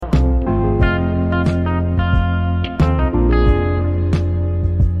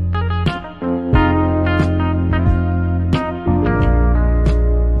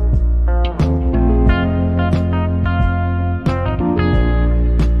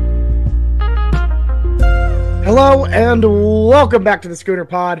Hello and welcome back to the Schooner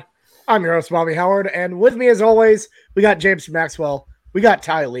Pod. I'm your host, Bobby Howard, and with me, as always, we got James Maxwell, we got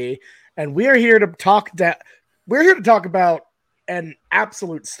Ty Lee, and we're here to talk about an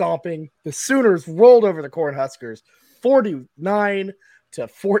absolute stomping. The Sooners rolled over the Cornhuskers,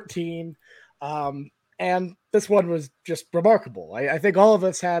 49-14, and this one was just remarkable. I think all of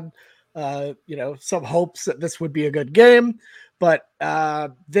us had, some hopes that this would be a good game, but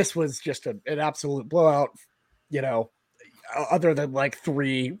this was just an absolute blowout. Other than like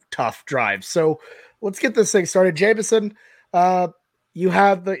three tough drives. So let's get this thing started. Jameson, you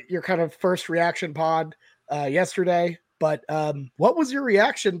had your kind of first reaction pod yesterday, but what was your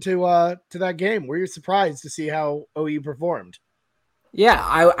reaction to that game? Were you surprised to see how OU performed? Yeah,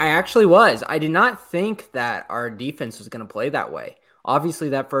 I actually was. I did not think that our defense was going to play that way. Obviously,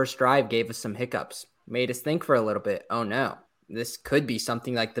 that first drive gave us some hiccups, made us think for a little bit. Oh no, this could be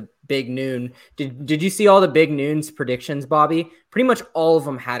something like the Big Noon. Did you see all the Big Noon's predictions, Bobby? Pretty much all of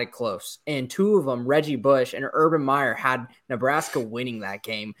them had it close. And two of them, Reggie Bush and Urban Meyer, had Nebraska winning that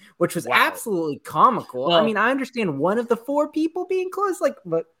game, which was absolutely comical. Well, I mean, I understand one of the four people being close,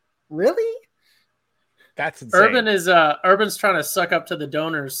 but really? That's insane. Urban's trying to suck up to the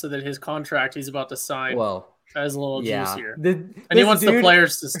donors so that his contract he's about to sign is a little juicier. And he wants the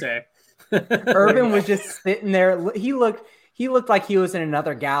players to stay. Urban was just sitting there. He looked like he was in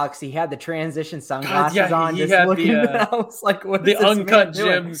another galaxy. He had the transition sunglasses on. He had looking I was like, what the uncut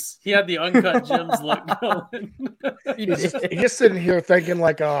gems. He had the uncut gems look going. He's just sitting here thinking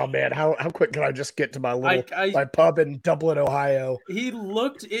like, oh man, how quick can I just get to my my pub in Dublin, Ohio?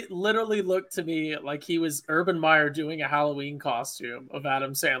 It literally looked to me like he was Urban Meyer doing a Halloween costume of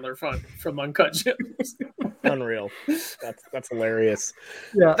Adam Sandler from Uncut Gems. Unreal. That's hilarious.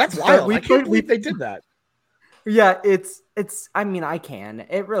 Yeah, that's wild. I can't believe they did that. Yeah, it's. I mean, I can.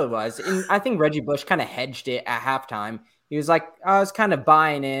 It really was. And I think Reggie Bush kind of hedged it at halftime. He was like, I was kind of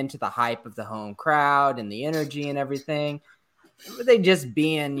buying into the hype of the home crowd and the energy and everything. They just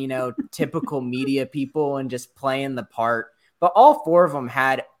being, typical media people and just playing the part. But all four of them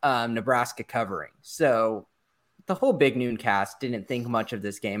had Nebraska covering. So the whole Big Noon cast didn't think much of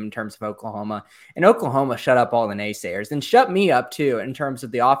this game in terms of Oklahoma. And Oklahoma shut up all the naysayers and shut me up too in terms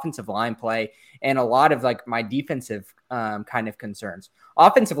of the offensive line play and a lot of like my defensive kind of concerns.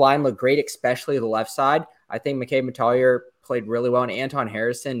 Offensive line looked great, especially the left side. I think McCabe Metallier played really well, and Anton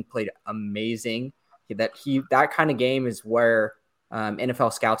Harrison played amazing. That kind of game is where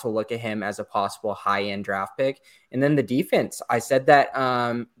NFL scouts will look at him as a possible high-end draft pick. And then the defense. I said that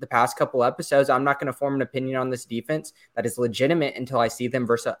the past couple episodes, I'm not going to form an opinion on this defense that is legitimate until I see them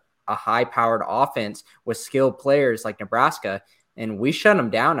versus a high-powered offense with skilled players like Nebraska, and we shut them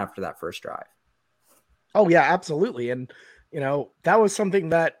down after that first drive. Oh, yeah, absolutely. And, that was something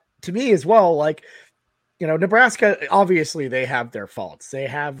that, to me as well, like, Nebraska, obviously they have their faults. They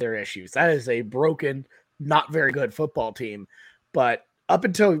have their issues. That is a broken, not very good football team. But up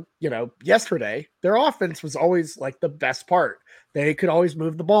until, yesterday, their offense was always like the best part. They could always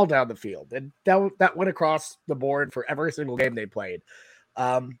move the ball down the field. And that went across the board for every single game they played.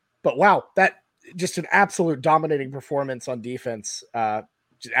 But wow, that just an absolute dominating performance on defense.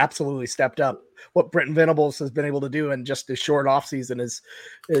 Absolutely stepped up. What Brenton Venables has been able to do in just a short offseason is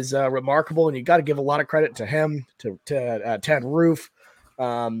remarkable. And you got to give a lot of credit to him, to Ted Roof,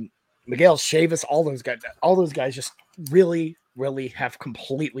 Miguel Chavis, all those guys just really have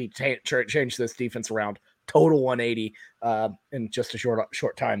completely changed this defense around. Total 180 in just a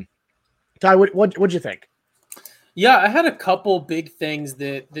short time. Ty, what'd you think? Yeah, I had a couple big things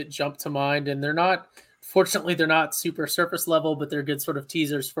that jumped to mind, and fortunately, they're not super surface level, but they're good sort of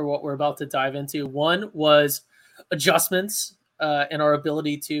teasers for what we're about to dive into. One was adjustments and our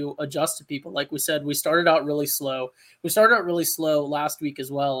ability to adjust to people. Like we said, we started out really slow. We started out really slow last week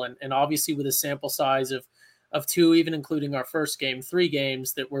as well, and obviously with a sample size of two, even including our first game, 3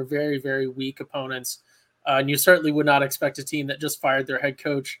 games that were very, very weak opponents. And you certainly would not expect a team that just fired their head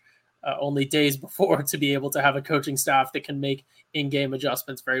coach only days before to be able to have a coaching staff that can make in-game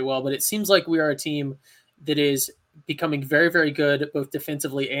adjustments very well. But it seems like we are a team that is becoming very, very good, both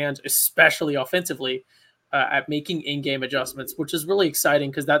defensively and especially offensively, at making in-game adjustments, which is really exciting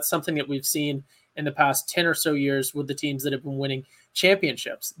because that's something that we've seen in the past 10 or so years with the teams that have been winning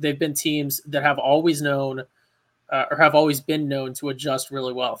championships. They've been teams that have always known or have always been known to adjust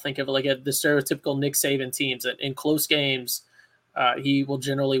really well. Think of it like the stereotypical Nick Saban teams that in close games, he will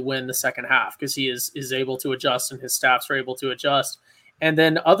generally win the second half because he is able to adjust and his staffs are able to adjust. And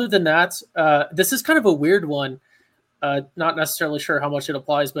then other than that, this is kind of a weird one. Not necessarily sure how much it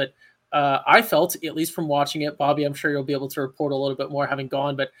applies, but I felt, at least from watching it, Bobby, I'm sure you'll be able to report a little bit more having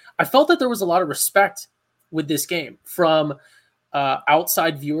gone, but I felt that there was a lot of respect with this game from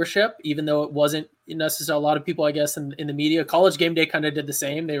outside viewership, even though it wasn't necessarily a lot of people, I guess, in the media. College Game Day kind of did the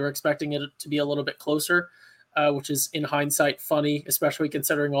same. They were expecting it to be a little bit closer, which is in hindsight funny, especially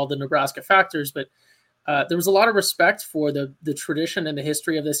considering all the Nebraska factors. But there was a lot of respect for the tradition and the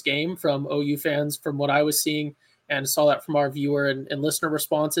history of this game from OU fans, from what I was seeing, and saw that from our viewer and listener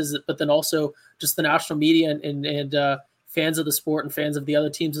responses, but then also just the national media and fans of the sport and fans of the other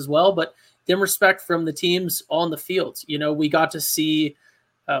teams as well. But then respect from the teams on the field. We got to see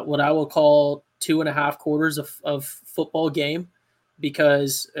what I will call 2.5 quarters of football game,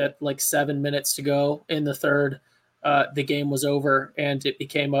 because at like 7 minutes to go in the third, the game was over and it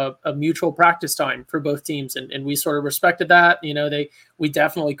became a mutual practice time for both teams. And we sort of respected that. We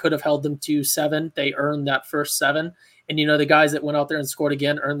definitely could have held them to 7. They earned that first 7. And, the guys that went out there and scored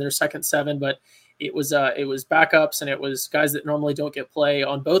again earned their second 7, but it was backups and it was guys that normally don't get play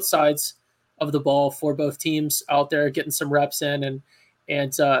on both sides of the ball for both teams out there getting some reps in.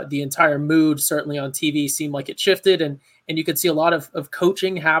 And the entire mood certainly on TV seemed like it shifted. And you could see a lot of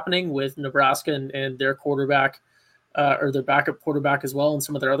coaching happening with Nebraska and their quarterback, or their backup quarterback as well, and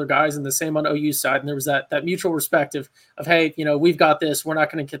some of their other guys, and the same on OU side. And there was that mutual respect of hey, we've got this. We're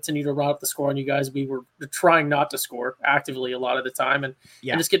not going to continue to run up the score on you guys. We were trying not to score actively a lot of the time, and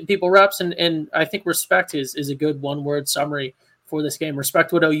just getting people reps. And I think respect is a good one-word summary for this game.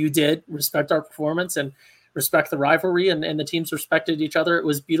 Respect what OU did, respect our performance, and respect the rivalry, and the teams respected each other. It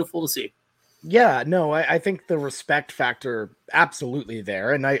was beautiful to see. Yeah, no, I think the respect factor absolutely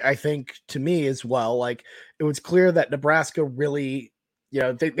there. And I think to me as well, like it was clear that Nebraska really,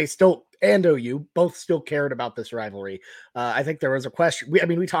 they still, and OU both still cared about this rivalry. I think there was a question.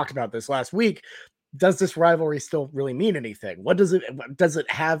 We talked about this last week. Does this rivalry still really mean anything? Does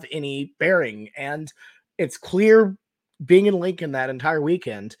it have any bearing? And it's clear being in Lincoln that entire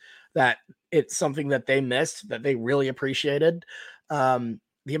weekend that it's something that they missed, that they really appreciated.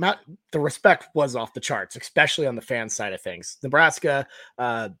 The respect was off the charts, especially on the fan side of things. Nebraska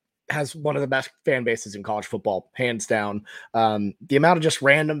has one of the best fan bases in college football, hands down. The amount of just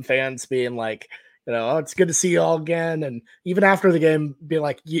random fans being like, oh, it's good to see you all again. And even after the game, being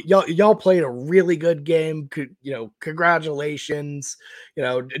like, y'all played a really good game. Congratulations.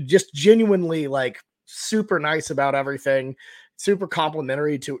 Just genuinely like super nice about everything, super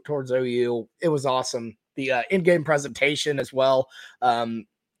complimentary towards OU. It was awesome. The in-game presentation as well.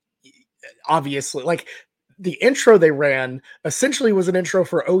 Obviously, like the intro they ran essentially was an intro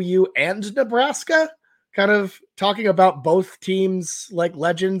for OU and Nebraska, kind of talking about both teams like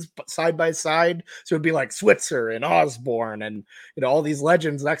legends side by side. So it'd be like Switzer and Osborne and all these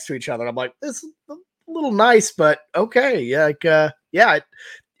legends next to each other. I'm like, this is a little nice, but okay,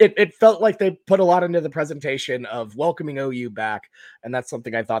 It felt like they put a lot into the presentation of welcoming OU back, and that's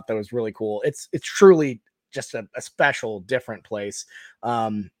something I thought that was really cool. It's truly just a special, different place.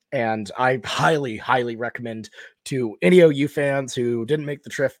 And I highly, highly recommend to any OU fans who didn't make the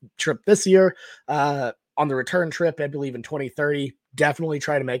trip this year, on the return trip, I believe in 2030, definitely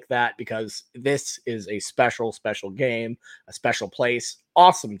try to make that, because this is a special, special game, a special place,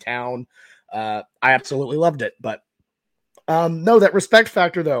 awesome town. I absolutely loved it. But no, that respect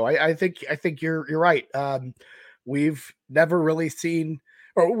factor though, I think you're right. We've never really seen,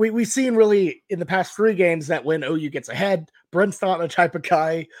 or we've seen really in the past 3 games that when OU gets ahead, Brent's not the type of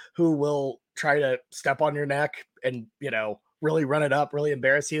guy who will try to step on your neck and, really run it up, really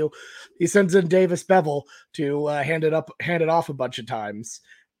embarrass you. He sends in Davis Bevel to hand it off a bunch of times.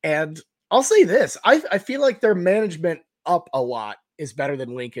 And I'll say this, I feel like their management up a lot is better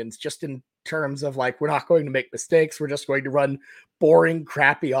than Lincoln's, just in terms of like, we're not going to make mistakes. We're just going to run boring,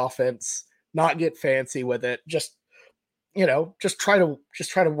 crappy offense, not get fancy with it. Just try to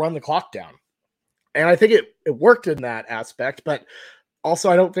run the clock down. And I think it worked in that aspect, but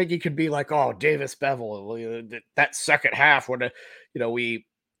also I don't think you could be like, oh, Davis Bevel, that second half when, we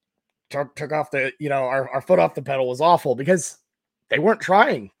took off the, our foot off the pedal was awful, because they weren't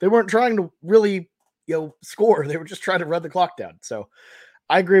trying. They weren't trying to really, score. They were just trying to run the clock down. So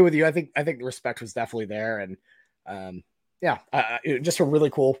I agree with you. I think the respect was definitely there. And just a really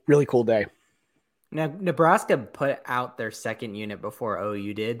cool day. Now, Nebraska put out their second unit before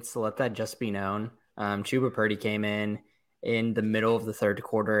OU did, so let that just be known. Chuba Purdy came in the middle of the third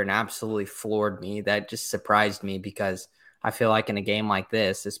quarter and absolutely floored me. That just surprised me, because I feel like in a game like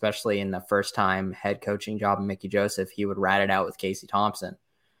this, especially in the first time head coaching job of Mickey Joseph, he would rat it out with Casey Thompson.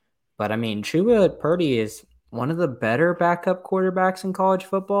 But, Chuba Purdy is one of the better backup quarterbacks in college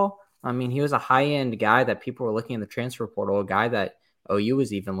football. He was a high-end guy that people were looking in the transfer portal, a guy that OU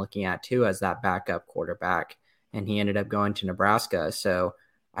was even looking at too as that backup quarterback, and he ended up going to Nebraska. So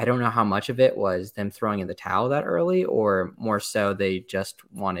I don't know how much of it was them throwing in the towel that early, or more so they just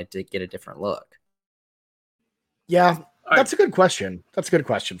wanted to get a different look. Yeah, that's a good question. That's a good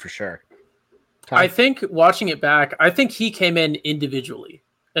question for sure. I think watching it back, I think he came in individually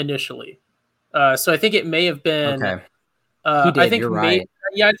initially. So I think it may have been. Okay. He did. You're right.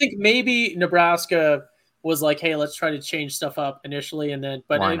 Yeah, I think maybe Nebraska was like, "Hey, let's try to change stuff up initially," and then,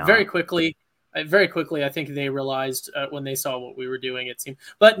 but very quickly, I think they realized when they saw what we were doing, it seemed.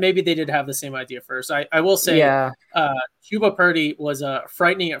 But maybe they did have the same idea first. I will say, Chuba Purdy was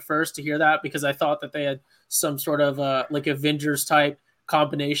frightening at first to hear that, because I thought that they had some sort of like Avengers type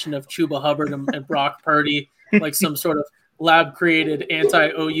combination of Chuba Hubbard and Brock Purdy, like some sort of lab created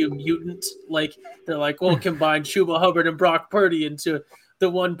anti-OU mutant. Like they're like, we'll combine Chuba Hubbard and Brock Purdy into the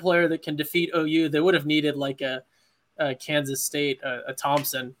one player that can defeat OU. They would have needed like a Kansas State, a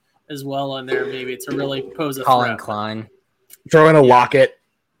Thompson as well on there, maybe, to really pose a Colin threat. Klein. Throw in a Lockett.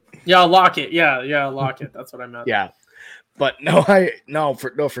 Yeah, Lockett. Yeah, Lockett. That's what I meant. Yeah. But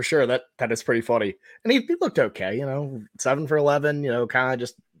for sure. That is pretty funny. And he looked okay, 7 for 11, kind of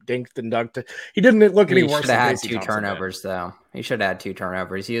just dinked and dunked. He didn't look any worse. He should have had 2 turnovers, though. He should have had 2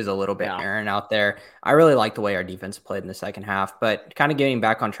 turnovers. He was a little bit errant out there. I really like the way our defense played in the second half. But kind of getting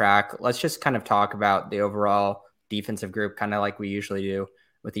back on track, let's just kind of talk about the overall defensive group, kind of like we usually do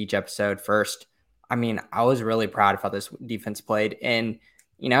with each episode. First, I mean, I was really proud of how this defense played. And,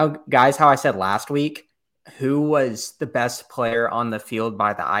 guys, how I said last week, who was the best player on the field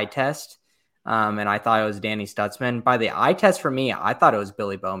by the eye test? And I thought it was Danny Stutzman. By the eye test for me, I thought it was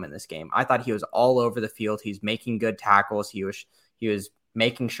Billy Bowman this game. I thought he was all over the field. He's making good tackles. He was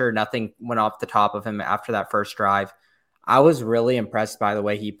making sure nothing went off the top of him after that first drive. I was really impressed by the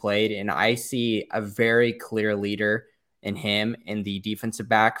way he played, and I see a very clear leader in him in the defensive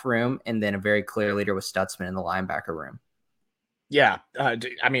back room, and then a very clear leader with Stutzman in the linebacker room. Yeah,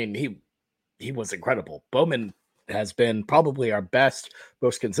 I mean, he was incredible. Bowman has been probably our best,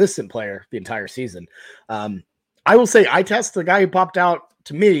 most consistent player the entire season. I will say I test the guy who popped out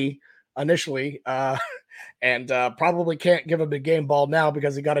to me initially, and probably can't give him a game ball now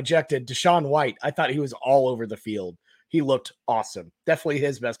because he got ejected. Deshaun White. I thought he was all over the field. He looked awesome. Definitely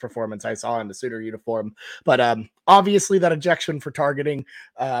his best performance I saw in the Sooner uniform. But obviously that ejection for targeting,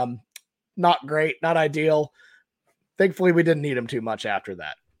 not great, not ideal. Thankfully, we didn't need him too much after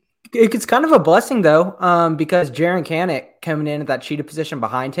that. It's kind of a blessing, though, because Jaron Kanek coming in at that cheetah position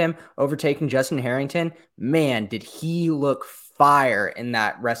behind him, overtaking Justin Harrington. Man, did he look fire in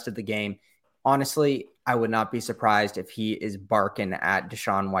that rest of the game. Honestly, I would not be surprised if he is barking at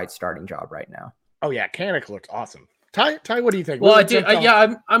Deshaun White's starting job right now. Oh, yeah. Kanek looked awesome. Ty, what do you think? Well, I did.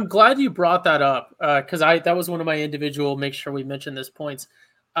 I'm glad you brought that up, because that was one of my individual make sure we mention this points.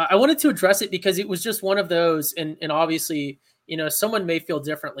 I wanted to address it because it was just one of those, and obviously, someone may feel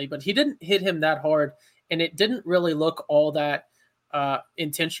differently, but he didn't hit him that hard, and it didn't really look all that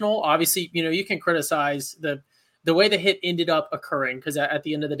intentional. Obviously, you can criticize the way the hit ended up occurring, because at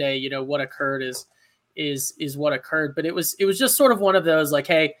the end of the day, what occurred is what occurred. But it was just sort of one of those, like,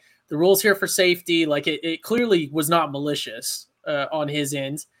 hey, the rule's here for safety. Like it clearly was not malicious on his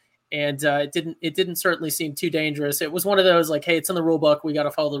end. And it didn't certainly seem too dangerous. It was one of those, like, hey, it's in the rule book. We got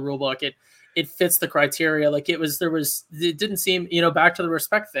to follow the rule book. It fits the criteria. Like it didn't seem, back to the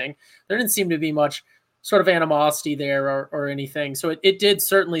respect thing. There didn't seem to be much sort of animosity there or anything. So it did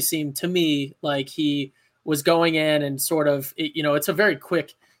certainly seem to me like he was going in and sort of, it's a very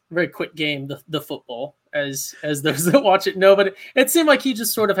quick game, the football, as those that watch it know, but it seemed like he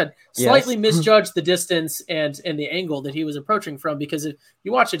just sort of had slightly misjudged the distance and the angle that he was approaching from, because if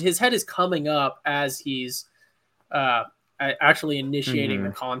you watch it, his head is coming up as he's actually initiating the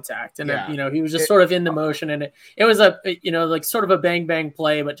contact. And he was just sort of in the motion, and it was like sort of a bang bang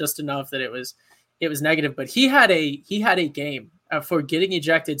play, but just enough that it was negative. But he had a game for getting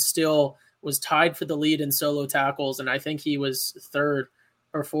ejected, still was tied for the lead in solo tackles, and I think he was third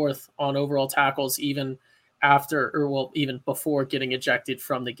or fourth on overall tackles, even before getting ejected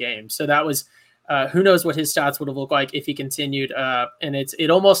from the game. So that was, who knows what his stats would have looked like if he continued. And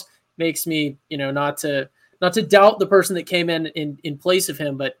it almost makes me, not to doubt the person that came in place of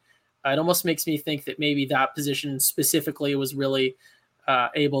him, but it almost makes me think that maybe that position specifically was really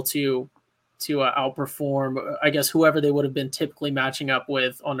able to outperform, I guess, whoever they would have been typically matching up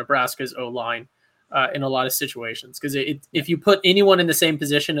with on Nebraska's O-line. In a lot of situations, because if you put anyone in the same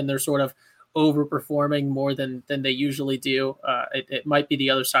position and they're sort of overperforming more than they usually do, it might be the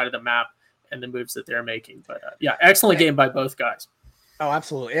other side of the map and the moves that they're making. But excellent game by both guys. Oh,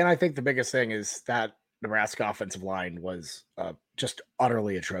 absolutely. And I think the biggest thing is that Nebraska offensive line was just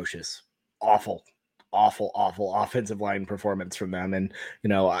utterly atrocious, awful. awful offensive line performance from them. And,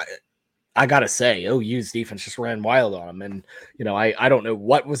 I got to say, OU's defense just ran wild on them. And, I don't know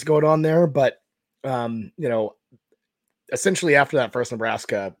what was going on there, but, essentially after that first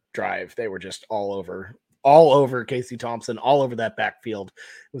Nebraska drive, they were just all over Casey Thompson, all over that backfield.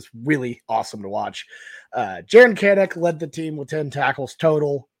 It was really awesome to watch. Jaron Kanek led the team with 10 tackles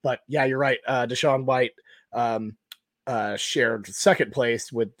total, but yeah, you're right. Deshaun White shared second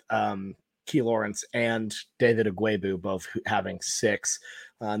place with Key Lawrence and David Agwebu, both having 6.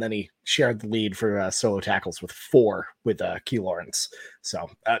 And then he shared the lead for solo tackles with 4 with Key Lawrence. So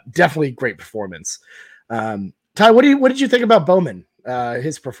definitely great performance. Ty, what did you think about Bowman?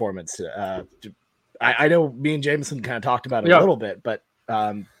 His performance? I know me and Jameson kind of talked about it a little bit, but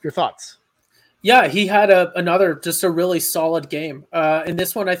your thoughts? Yeah, he had another just a really solid game. And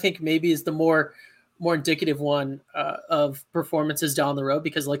this one I think maybe is the more indicative one of performances down the road,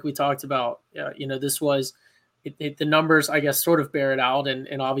 because like we talked about, this was the numbers, I guess, sort of bear it out,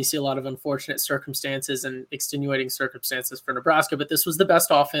 and obviously a lot of unfortunate circumstances and extenuating circumstances for Nebraska. But this was the best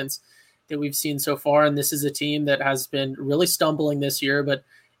offense that we've seen so far, and this is a team that has been really stumbling this year, but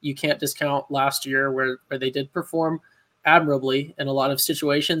you can't discount last year where they did perform admirably in a lot of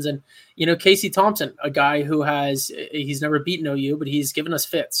situations. And, Casey Thompson, a guy who he's never beaten OU, but he's given us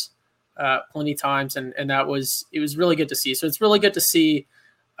fits plenty of times. And it was really good to see. So it's really good to see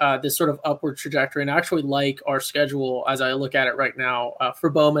this sort of upward trajectory, and actually like our schedule as I look at it right now for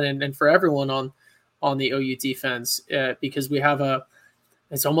Bowman and for everyone on the OU defense, because we have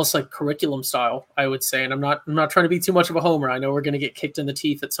it's almost like curriculum style, I would say. And I'm not trying to be too much of a homer. I know we're going to get kicked in the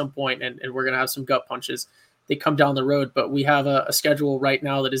teeth at some point, and we're going to have some gut punches. They come down the road, but we have a schedule right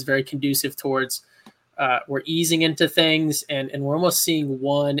now that is very conducive towards we're easing into things, and we're almost seeing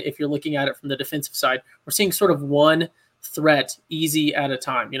one, if you're looking at it from the defensive side, we're seeing sort of one threat easy at a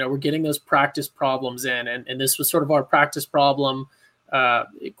time. We're getting those practice problems in, and this was sort of our practice problem,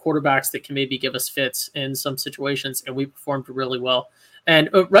 quarterbacks that can maybe give us fits in some situations, and we performed really well. And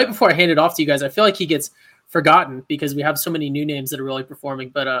right before I hand it off to you guys, I feel like he gets forgotten because we have so many new names that are really performing,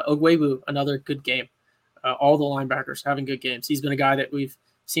 but Ogwebu, another good game. All the linebackers having good games. He's been a guy that we've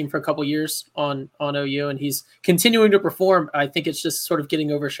seen for a couple years on OU, and he's continuing to perform. I think it's just sort of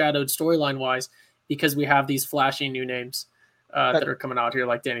getting overshadowed storyline wise because we have these flashy new names that are coming out here,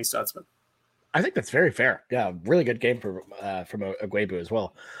 like Danny Stutzman. I think that's very fair. Yeah, really good game from Agwebu as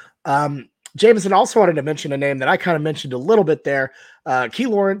well. Jameson also wanted to mention a name that I kind of mentioned a little bit there. Key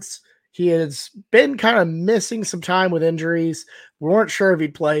Lawrence. He has been kind of missing some time with injuries. We weren't sure if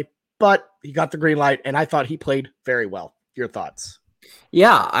he'd play, but he got the green light, and I thought he played very well. Your thoughts?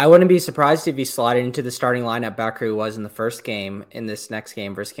 Yeah, I wouldn't be surprised if he slotted into the starting lineup back where he was in the first game in this next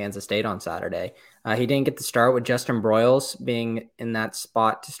game versus Kansas State on Saturday. He didn't get the start with Justin Broyles being in that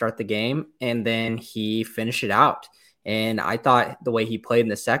spot to start the game, and then he finished it out. And I thought the way he played in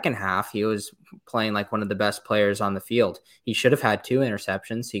the second half, he was playing like one of the best players on the field. He should have had 2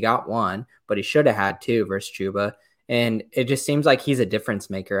 interceptions. He got 1, but he should have had 2 versus Chuba. And it just seems like he's a difference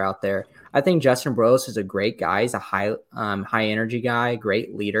maker out there. I think Justin Broyles is a great guy. He's a high energy guy,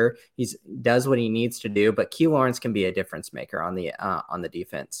 great leader. He does what he needs to do, but Key Lawrence can be a difference maker on the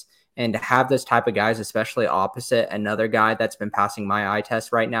defense. And to have those type of guys, especially opposite another guy that's been passing my eye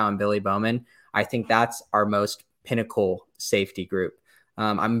test right now, and Billy Bowman, I think that's our most pinnacle safety group.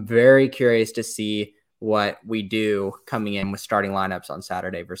 I'm very curious to see what we do coming in with starting lineups on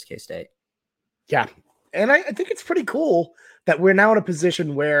Saturday versus K-State. Yeah. And I think it's pretty cool that we're now in a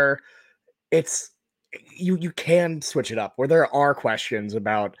position where it's you can switch it up, where there are questions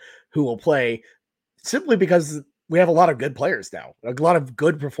about who will play, simply because we have a lot of good players now, a lot of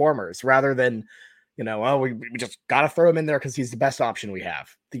good performers, rather than, we just got to throw him in there because he's the best option we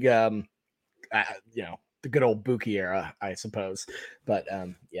have. The good old Buki era, I suppose. But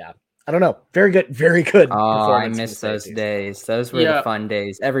yeah, I don't know. Very good. Oh, I miss those days. Those were the fun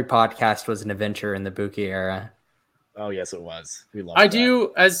days. Every podcast was an adventure in the Buki era. Oh yes, it was. We love.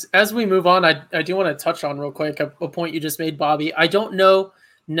 Do as we move on. I do want to touch on real quick a point you just made, Bobby. I don't know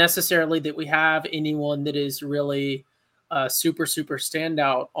necessarily that we have anyone that is really super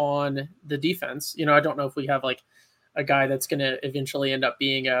standout on the defense. I don't know if we have like a guy that's going to eventually end up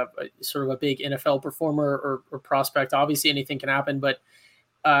being a sort of a big NFL performer or prospect. Obviously, anything can happen, but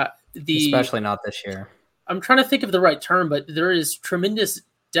especially not this year. I'm trying to think of the right term, but there is tremendous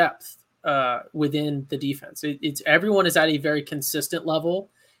depth within the defense. It's everyone is at a very consistent level,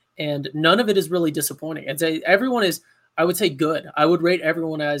 and none of it is really disappointing. Everyone is, I would say, good. I would rate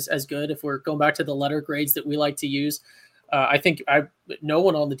everyone as good if we're going back to the letter grades that we like to use. I think no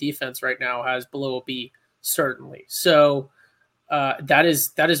one on the defense right now has below a B, certainly. So that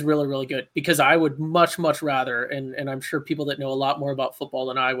is really, really good, because I would much rather, and I'm sure people that know a lot more about football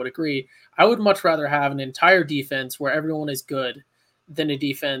than I would agree, I would much rather have an entire defense where everyone is good than a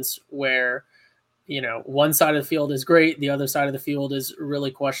defense where, one side of the field is great, the other side of the field is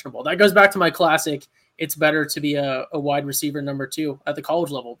really questionable. That goes back to my classic, it's better to be a wide receiver number 2 at the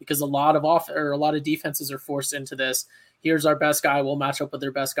college level, because a lot of defenses are forced into this. Here's our best guy, we'll match up with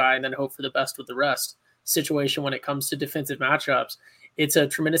their best guy and then hope for the best with the rest situation. When it comes to defensive matchups, it's a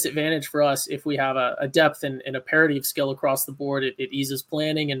tremendous advantage for us if we have a depth and a parity of skill across the board. It eases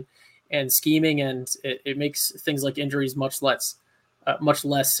planning and scheming, and it makes things like injuries much less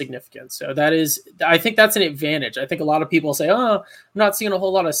significant. So I think that's an advantage. I think a lot of people say, "Oh, I'm not seeing a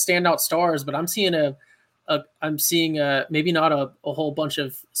whole lot of standout stars," but I'm seeing maybe not a whole bunch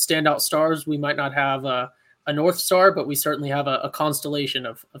of standout stars. We might not have a North Star, but we certainly have a constellation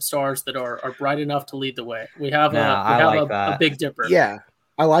of stars that are bright enough to lead the way. We have a Big Dipper. Yeah,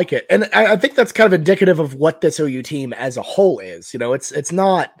 I like it. And I think that's kind of indicative of what this OU team as a whole is. It's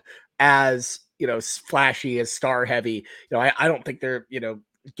not as, flashy, as star heavy. I don't think they're,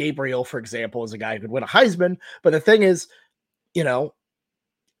 Gabriel, for example, is a guy who could win a Heisman. But the thing is, throw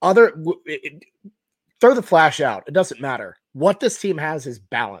the flash out. It doesn't matter. What this team has is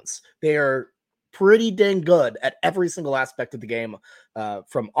balance. They are pretty dang good at every single aspect of the game,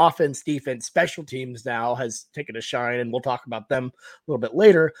 from offense, defense, special teams now has taken a shine, and we'll talk about them a little bit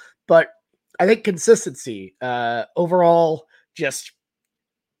later. But I think consistency, overall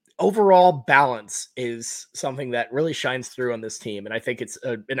balance is something that really shines through on this team. And I think it's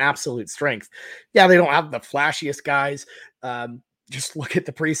an absolute strength. Yeah, they don't have the flashiest guys. Just look at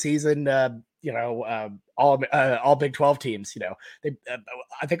the preseason, all Big 12 teams,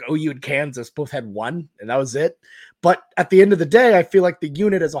 I think OU and Kansas both had one, and that was it. But at the end of the day, I feel like the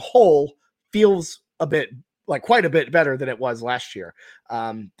unit as a whole feels quite a bit better than it was last year.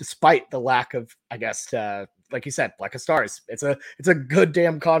 Despite the lack of, I guess, like you said, lack of stars. It's a good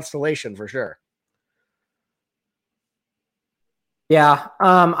damn constellation for sure. Yeah.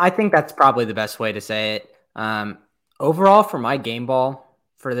 I think that's probably the best way to say it. Overall, for my game ball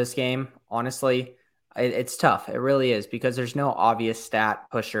for this game, honestly, it's tough. It really is, because there's no obvious stat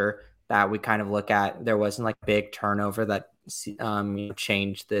pusher that we kind of look at. There wasn't like big turnover that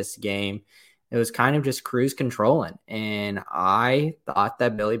changed this game. It was kind of just cruise controlling. And I thought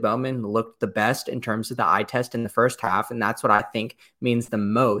that Billy Bowman looked the best in terms of the eye test in the first half. And that's what I think means the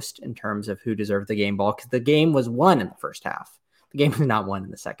most in terms of who deserved the game ball, because the game was won in the first half. The game was not won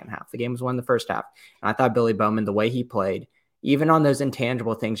in the second half. The game was won in the first half. And I thought Billy Bowman, the way he played, even on those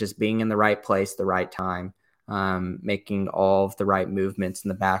intangible things, just being in the right place, the right time, making all of the right movements in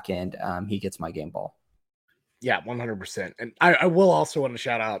the back end, he gets my game ball. Yeah, 100%. And I will also want to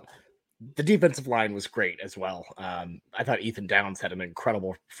shout out, the defensive line was great as well. I thought Ethan Downs had an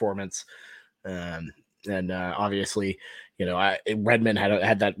incredible performance. And obviously, Redmond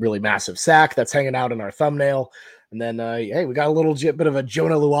had that really massive sack that's hanging out in our thumbnail. And then, we got a little bit of a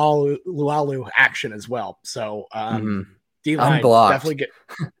Jonah Lualu action as well. So, D-line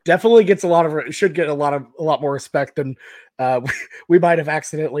definitely gets should get a lot more respect than we might have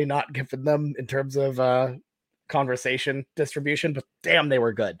accidentally not given them in terms of conversation distribution, but damn, they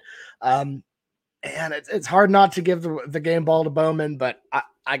were good. And it's hard not to give the game ball to Bowman, but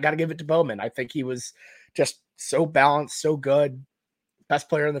I got to give it to Bowman. I think he was just so balanced, so good, best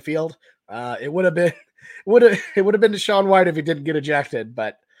player in the field. It would have been to Sean White if he didn't get ejected,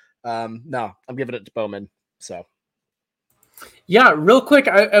 but no, I'm giving it to Bowman. So. Yeah, real quick,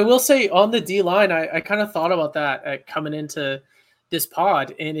 I will say on the D line, I kind of thought about that coming into this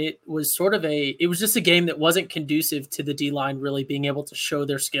pod, and it was just a game that wasn't conducive to the D line really being able to show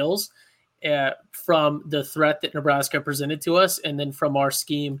their skills from the threat that Nebraska presented to us, and then from our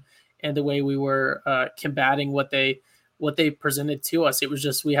scheme and the way we were combating what they presented to us. It was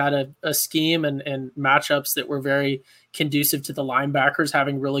just, we had a scheme and matchups that were very conducive to the linebackers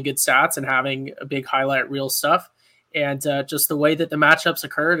having really good stats and having a big highlight reel stuff. And just the way that the matchups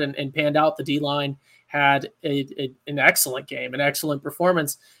occurred and panned out, the D-line had an excellent game, an excellent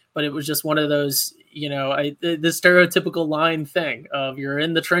performance. But it was just one of those, the stereotypical line thing of you're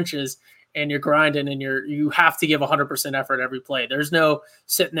in the trenches and you're grinding and you have to give 100% effort every play. There's no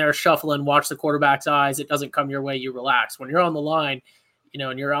sitting there shuffling, watch the quarterback's eyes. It doesn't come your way. You relax. When you're on the line,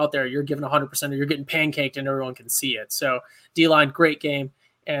 and you're out there, you're giving 100% or you're getting pancaked and everyone can see it. So D-line, great game.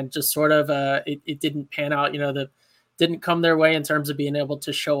 And just sort of it didn't pan out, didn't come their way in terms of being able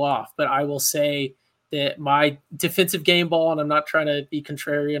to show off. But I will say that my defensive game ball, and I'm not trying to be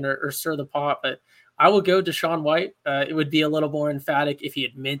contrarian or stir the pot, but I will go Deshaun White. It would be a little more emphatic if he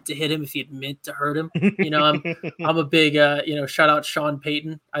had meant to hit him, if he had meant to hurt him. I'm a big, shout out Sean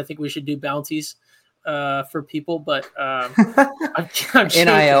Payton. I think we should do bounties for people, but I'm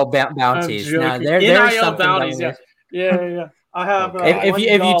NIL bounties. Now there's something bounties. Yeah. I have.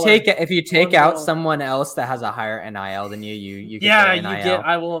 If you take out someone else that has a higher NIL than you get NIL.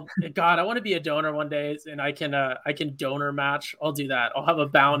 I will. God, I want to be a donor one day, and I can donor match. I'll do that. I'll have a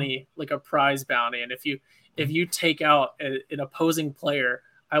bounty, like a prize bounty, and if you take out an opposing player,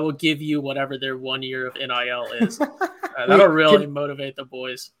 I will give you whatever their 1 year of NIL is. That'll really motivate the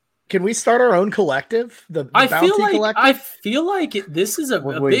boys. Can we start our own collective? I feel like this is a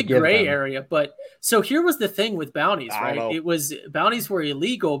big gray area, but so here was the thing with bounties, right? It was bounties were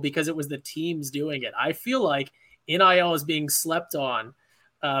illegal because it was the teams doing it. I feel like NIL is being slept on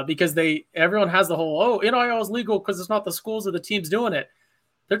because everyone has the whole, NIL is legal because it's not the schools or the teams doing it.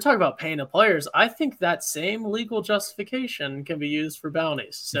 They're talking about paying the players. I think that same legal justification can be used for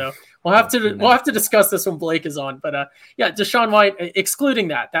bounties. So we'll have to discuss this when Blake is on. But Deshaun White, excluding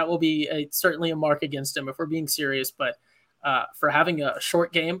that will be certainly a mark against him if we're being serious. But for having a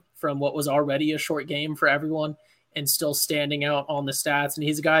short game from what was already a short game for everyone and still standing out on the stats, and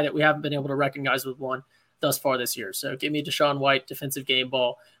he's a guy that we haven't been able to recognize with one thus far this year. So give me Deshaun White, defensive game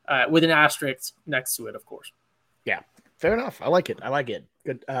ball, with an asterisk next to it, of course. Yeah, fair enough. I like it.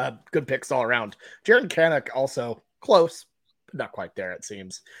 Good picks all around. Jared Kanak also close, but not quite there, it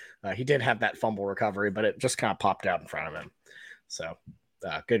seems. He did have that fumble recovery, but it just kind of popped out in front of him. So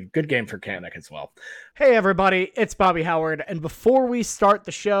good game for Kanak as well. Hey, everybody, it's Bobby Howard. And before we start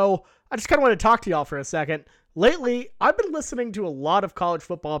the show, I just kind of want to talk to y'all for a second. Lately, I've been listening to a lot of college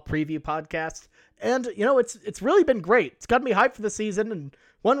football preview podcasts, and, it's really been great. It's got me hyped for the season, and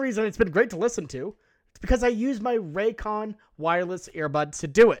one reason it's been great to listen to because I use my Raycon wireless earbuds to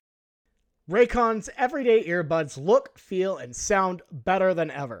do it. Raycon's everyday earbuds look, feel, and sound better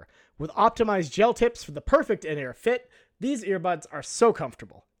than ever. With optimized gel tips for the perfect in-ear fit, these earbuds are so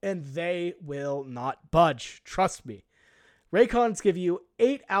comfortable, and they will not budge. Trust me. Raycons give you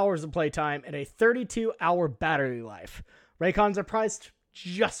 8 hours of playtime and a 32-hour battery life. Raycons are priced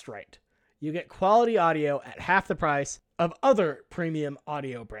just right. You get quality audio at half the price of other premium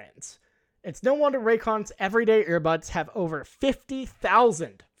audio brands. It's no wonder Raycon's everyday earbuds have over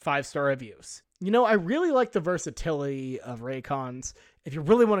 50,000 5-star reviews. I really like the versatility of Raycons. If you're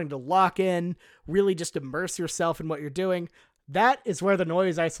really wanting to lock in, really just immerse yourself in what you're doing, that is where the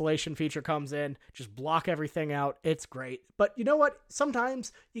noise isolation feature comes in. Just block everything out. It's great. But you know what?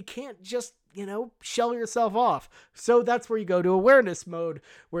 Sometimes you can't just, shell yourself off. So that's where you go to awareness mode,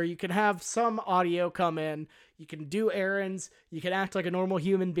 where you can have some audio come in. You can do errands. You can act like a normal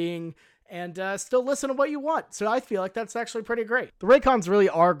human being and still listen to what you want. So I feel like that's actually pretty great. The Raycons really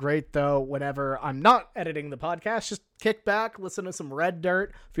are great, though, whenever I'm not editing the podcast. Just kick back, listen to some Red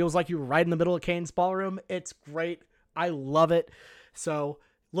Dirt. Feels like you're right in the middle of Kane's Ballroom. It's great. I love it. So,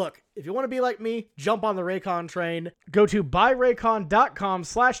 look, if you want to be like me, jump on the Raycon train. Go to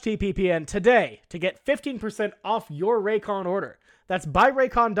buyraycon.com/TPPN today to get 15% off your Raycon order. That's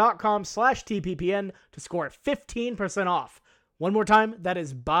buyraycon.com/TPPN to score 15% off. One more time, that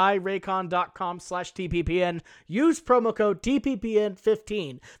is buyraycon.com/TPPN. Use promo code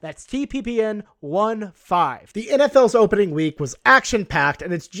TPPN15. That's TPPN15. The NFL's opening week was action-packed,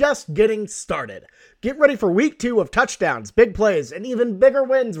 and it's just getting started. Get ready for week 2 of touchdowns, big plays, and even bigger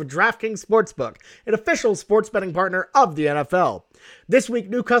wins with DraftKings Sportsbook, an official sports betting partner of the NFL. This week,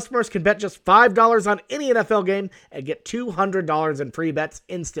 new customers can bet just $5 on any NFL game and get $200 in free bets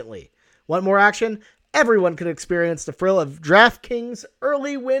instantly. Want more action? Everyone can experience the thrill of DraftKings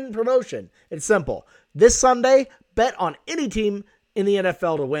early win promotion. It's simple. This Sunday, bet on any team in the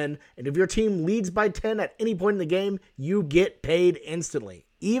NFL to win, and if your team leads by 10 at any point in the game, you get paid instantly,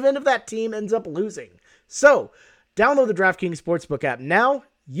 even if that team ends up losing. So, download the DraftKings Sportsbook app now.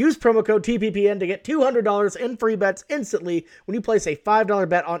 Use promo code TPPN to get $200 in free bets instantly when you place a $5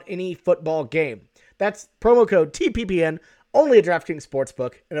 bet on any football game. That's promo code TPPN. Only at DraftKings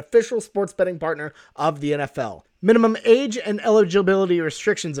Sportsbook, an official sports betting partner of the NFL. Minimum age and eligibility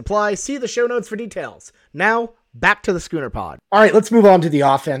restrictions apply. See the show notes for details. Now, back to the Schooner Pod. All right, let's move on to the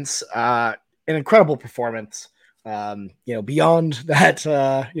offense. An incredible performance. Beyond that,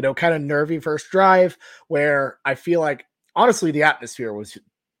 kind of nervy first drive where I feel like, honestly, the atmosphere was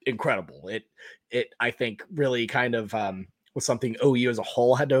incredible. It I think, really kind of was something OU as a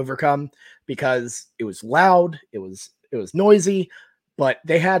whole had to overcome because it was loud. It was noisy, but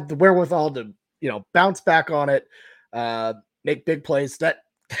they had the wherewithal to, bounce back on it, make big plays. That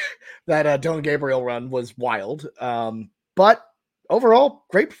Dylan Gabriel run was wild. But overall,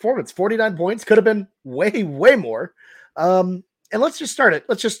 great performance. 49 points, could have been way, way more. And let's just start it.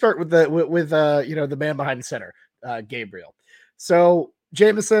 Let's just start with the man behind the center, Gabriel. So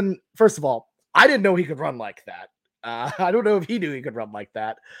Jameson, first of all, I didn't know he could run like that. I don't know if he knew he could run like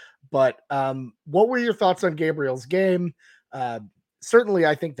that, but what were your thoughts on Gabriel's game? Certainly,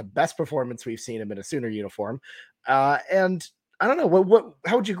 I think the best performance we've seen him in a Sooner uniform. And I don't know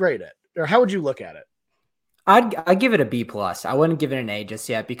how would you grade it, or how would you look at it? I'd give it a B plus. I wouldn't give it an A just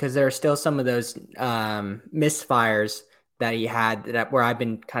yet because there are still some of those misfires that he had where I've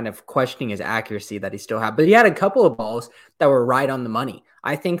been kind of questioning his accuracy that he still had. But he had a couple of balls that were right on the money.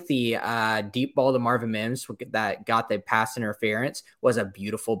 I think the deep ball to Marvin Mims that got the pass interference was a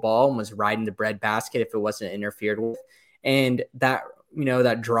beautiful ball and was right in the breadbasket if it wasn't interfered with. And that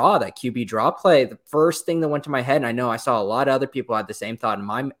QB draw play, the first thing that went to my head, and I know I saw a lot of other people had the same thought in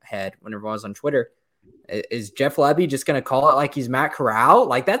my head whenever I was on Twitter, is Jeff Lebby just going to call it like he's Matt Corral?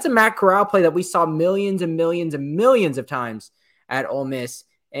 Like, that's a Matt Corral play that we saw millions and millions and millions of times at Ole Miss.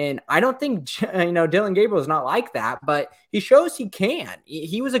 And I don't think, Dylan Gabriel is not like that, but he shows he can.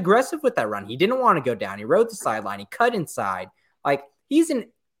 He was aggressive with that run. He didn't want to go down. He rode the sideline. He cut inside. Like, he's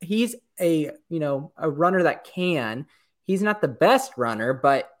a runner that can. He's not the best runner,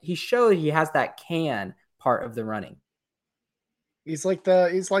 but he showed he has that can part of the running. He's like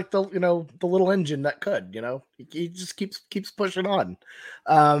the little engine that could, he just keeps pushing on.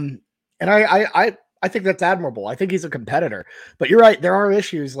 And I think that's admirable. I think he's a competitor, but you're right. There are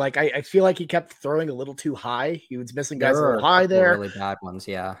issues. Like, I feel like he kept throwing a little too high. He was missing guys a little high there. Really bad ones.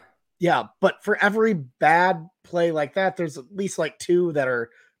 Yeah. Yeah. But for every bad play like that, there's at least like two that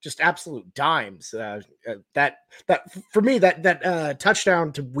are just absolute dimes. That for me, that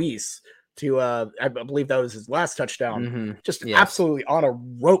touchdown to Weiss, I believe that was his last touchdown. Just absolutely on a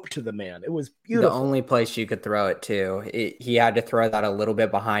rope to the man. It was beautiful. The only place you could throw it to, he had to throw that a little bit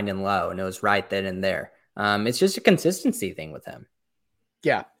behind and low, and it was right then and there. It's just a consistency thing with him.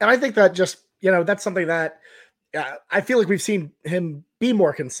 Yeah, and I think that just that's something that I feel like we've seen him be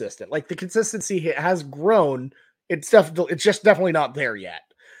more consistent. Like, the consistency has grown. It's just definitely not there yet.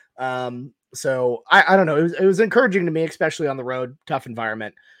 So I don't know. It was encouraging to me, especially on the road, tough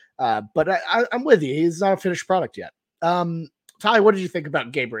environment. But I'm with you. He's not a finished product yet. Ty, what did you think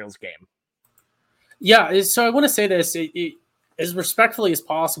about Gabriel's game? Yeah, so I want to say this as respectfully as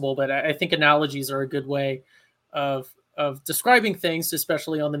possible, but I think analogies are a good way of describing things,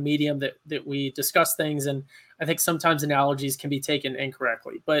 especially on the medium that we discuss things. And I think sometimes analogies can be taken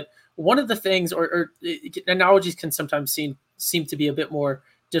incorrectly. But one of the things, or analogies can sometimes seem to be a bit more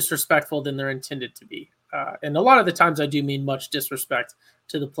disrespectful than they're intended to be. And a lot of the times I do mean much disrespect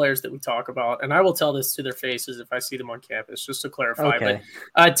to the players that we talk about. And I will tell this to their faces if I see them on campus, just to clarify. Okay.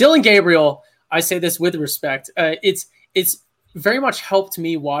 But Dylan Gabriel, I say this with respect. It's very much helped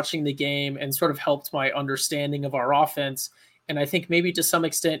me watching the game and sort of helped my understanding of our offense. And I think maybe to some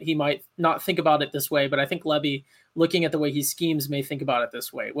extent he might not think about it this way, but I think Lebby, looking at the way he schemes, may think about it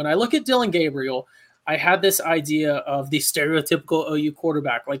this way. When I look at Dylan Gabriel, I had this idea of the stereotypical OU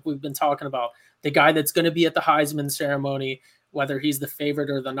quarterback, like we've been talking about, the guy that's going to be at the Heisman ceremony, whether he's the favorite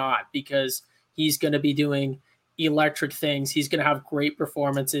or the not, because he's going to be doing electric things. He's going to have great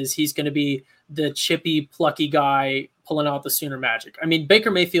performances. He's going to be the chippy, plucky guy pulling out the Sooner magic. I mean,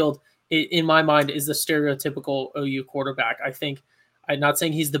 Baker Mayfield, in my mind, is the stereotypical OU quarterback. I think, I'm not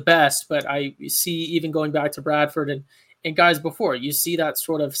saying he's the best, but I see, even going back to Bradford and guys before, you see that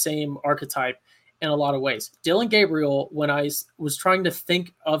sort of same archetype in a lot of ways. Dylan Gabriel, when I was trying to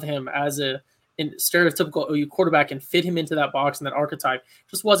think of him as a stereotypical OU quarterback and fit him into that box and that archetype,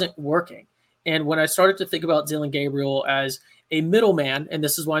 just wasn't working. And when I started to think about Dylan Gabriel as a middleman, and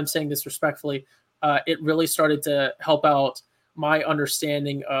this is why I'm saying this respectfully, it really started to help out my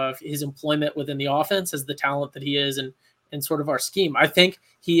understanding of his employment within the offense as the talent that he is and sort of our scheme. I think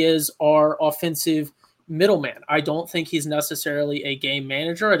he is our offensive middleman. I don't think he's necessarily a game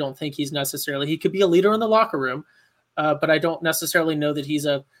manager. I don't think he could be a leader in the locker room, but I don't necessarily know that he's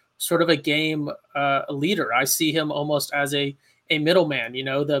a sort of a game leader. I see him almost as a middleman.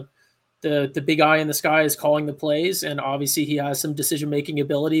 The big eye in the sky is calling the plays, and obviously he has some decision-making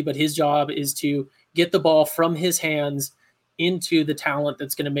ability, but his job is to get the ball from his hands into the talent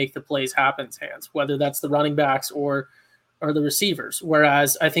that's going to make the plays happen's hands, whether that's the running backs or the receivers.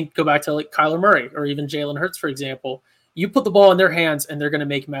 Whereas I think, go back to like Kyler Murray or even Jalen Hurts, for example, you put the ball in their hands and they're going to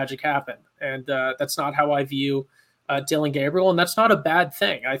make magic happen. And that's not how I view Dylan Gabriel, and that's not a bad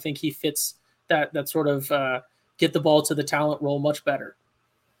thing. I think he fits that sort of get the ball to the talent role much better.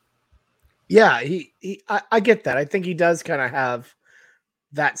 Yeah, I get that. I think he does kind of have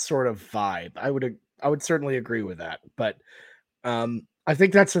that sort of vibe. I would certainly agree with that. But I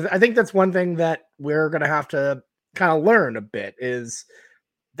think that's one thing that we're gonna have to kind of learn a bit is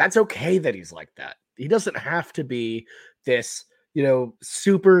that's okay that he's like that. He doesn't have to be this,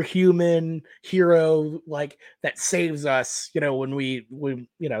 superhuman hero like that saves us, when we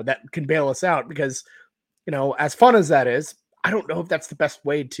that can bail us out because, as fun as that is, I don't know if that's the best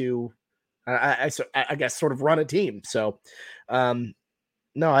way to, I guess, sort of run a team. So, no,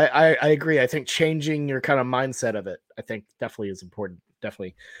 I agree. I think changing your kind of mindset of it, I think definitely is important.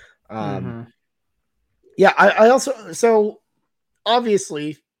 Definitely. Yeah, I also, so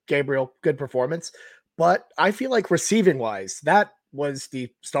obviously Gabriel, good performance, but I feel like receiving wise, that was the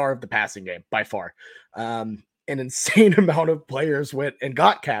star of the passing game by far. An insane amount of players went and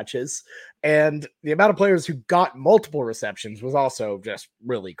got catches, and the amount of players who got multiple receptions was also just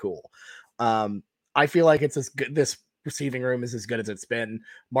really cool. I feel like it's as good. This receiving room is as good as it's been.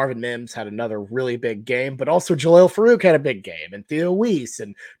 Marvin Mims had another really big game, but also Jalil Farouk had a big game, and Theo Weiss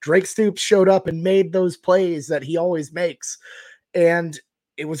and Drake Stoops showed up and made those plays that he always makes. And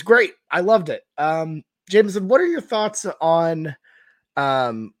it was great. I loved it. Jameson, what are your thoughts on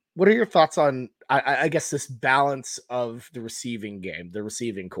I guess this balance of the receiving game, the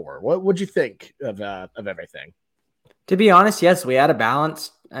receiving core? What would you think of everything? To be honest, yes, we had a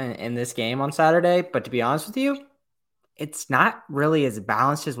balance in this game on Saturday, but to be honest with you, it's not really as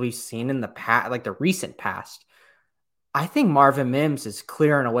balanced as we've seen in the past, like the recent past. I think Marvin Mims is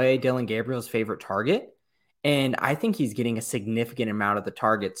clearing away Dylan Gabriel's favorite target. And I think he's getting a significant amount of the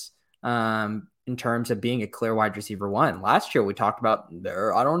targets in terms of being a clear wide receiver one. Last year, we talked about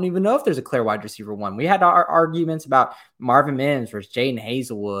I don't even know if there's a clear wide receiver one. We had our arguments about Marvin Mims versus Jaden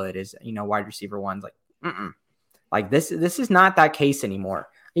Hazelwood as, wide receiver ones. Like this is not that case anymore.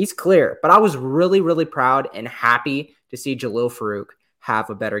 He's clear, but I was really, really proud and happy to see Jalil Farouk have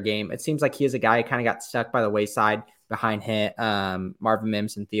a better game. It seems like he is a guy who kind of got stuck by the wayside behind Marvin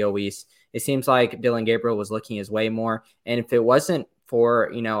Mims and Theo Weiss. It seems like Dylan Gabriel was looking his way more. And if it wasn't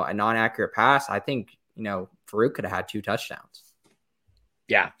for, a non-accurate pass, I think, Farouk could have had 2 touchdowns.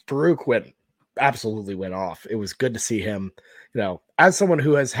 Yeah, Farouk absolutely went off. It was good to see him, as someone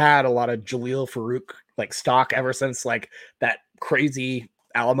who has had a lot of Jalil Farouk like stock ever since like that crazy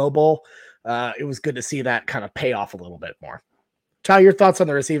Alamo Bowl. It was good to see that kind of pay off a little bit more. Ty, your thoughts on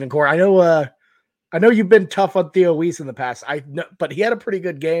the receiving core? I know you've been tough on Theo Weiss in the past. I know, but he had a pretty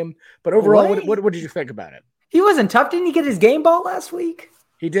good game. But overall, what did you think about it? He wasn't tough. Didn't he get his game ball last week?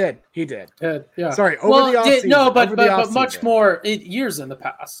 He did. Yeah. Sorry. The offseason. No, but much more years in the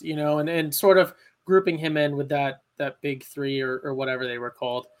past, and sort of grouping him in with that big 3 or whatever they were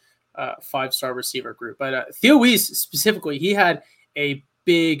called, 5-star receiver group. But Theo Weiss specifically, he had a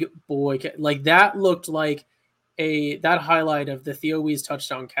big boy. Like that looked like that highlight of the Theo Weiss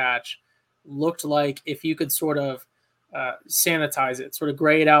touchdown catch looked like if you could sort of sanitize it, sort of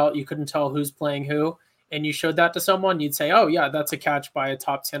gray it out, you couldn't tell who's playing who, and you showed that to someone, you'd say, oh yeah, that's a catch by a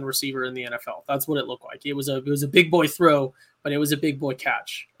top 10 receiver in the NFL. That's what it looked like. It was a big boy throw, but it was a big boy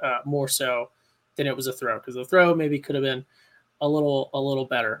catch, more so than it was a throw, because the throw maybe could have been a little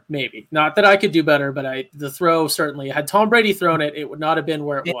better, maybe. Not that I could do better, but the throw certainly, had Tom Brady thrown it, it would not have been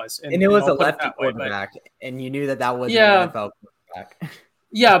where it was. And it was a lefty quarterback, and you knew that was an NFL quarterback.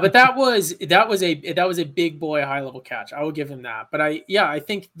 Yeah, but that was a big boy high level catch. I will give him that. But I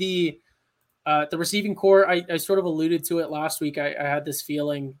think the receiving core, I sort of alluded to it last week. I had this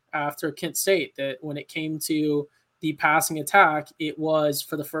feeling after Kent State that when it came to the passing attack, it was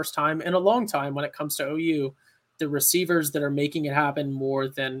for the first time in a long time when it comes to OU, the receivers that are making it happen more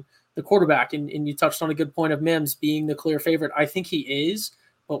than the quarterback. And you touched on a good point of Mims being the clear favorite. I think he is.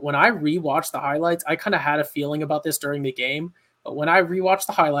 But when I rewatched the highlights, I kind of had a feeling about this during the game. But when I rewatched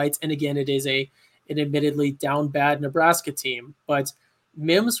the highlights, and again, it is an admittedly down bad Nebraska team, but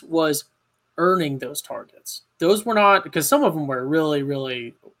Mims was earning those targets. Those were not, because some of them were really,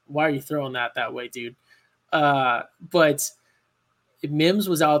 really, why are you throwing that way, dude? But Mims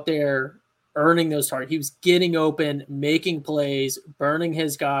was out there earning those targets. He was getting open, making plays, burning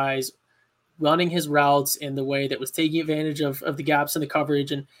his guys, running his routes in the way that was taking advantage of the gaps in the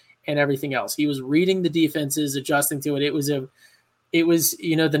coverage and everything else. He was reading the defenses, adjusting to it. It was,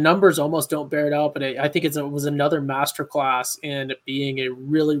 the numbers almost don't bear it out, but I think it was another masterclass in being a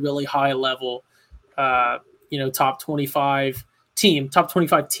really, really high level, top 25 team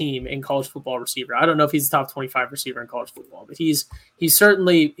in college football receiver. I don't know if he's a top 25 receiver in college football, but he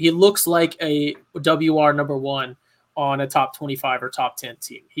looks like a WR number 1 on a top 25 or top 10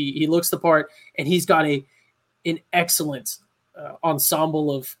 team. He looks the part, and he's got an excellent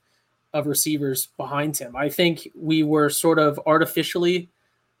ensemble of receivers behind him. I think we were sort of artificially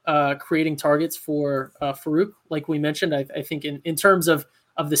creating targets for Farouk, like we mentioned. I think in terms of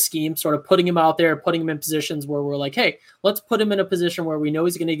the scheme, sort of putting him out there, putting him in positions where we're like, hey, let's put him in a position where we know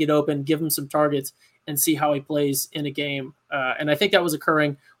he's going to get open, give him some targets, and see how he plays in a game. And I think that was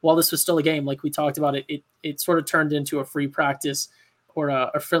occurring while this was still a game. Like we talked about, it sort of turned into a free practice or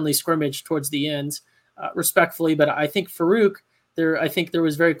a friendly scrimmage towards the end, respectfully. But I think Farouk, I think there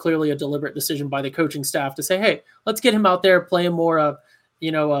was very clearly a deliberate decision by the coaching staff to say, hey, let's get him out there, play him more a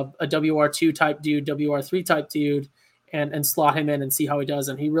WR2 type dude, WR3 type dude, and slot him in and see how he does.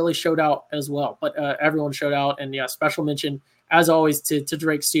 And he really showed out as well. But everyone showed out. And yeah, special mention, as always, to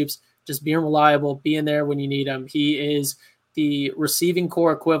Drake Stoops, just being reliable, being there when you need him. He is the receiving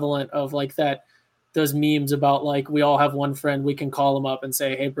core equivalent of like those memes about like, we all have one friend, we can call him up and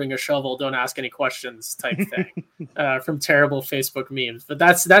say, hey, bring a shovel, don't ask any questions type thing from terrible Facebook memes. But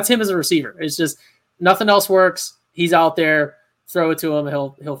that's him as a receiver. It's just nothing else works. He's out there. Throw it to him,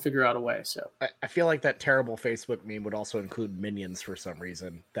 he'll figure out a way. So I feel like that terrible Facebook meme would also include minions for some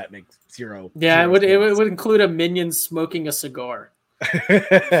reason. That makes zero. Yeah, zero it would include a minion smoking a cigar.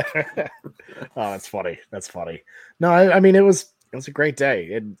 Oh, that's funny. That's funny. No, I mean it was a great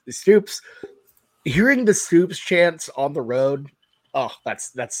day. And Stoops, hearing the Stoops chants on the road, oh,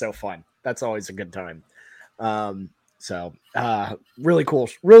 that's so fun. That's always a good time. So really cool,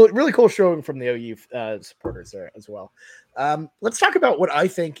 really cool showing from the OU supporters there as well. Let's talk about what I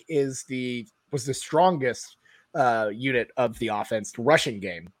think was the strongest unit of the offense, rushing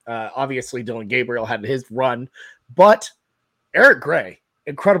game. Obviously, Dylan Gabriel had his run, but Eric Gray,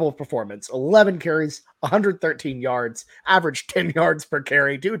 incredible performance. 11 carries, 113 yards, average 10 yards per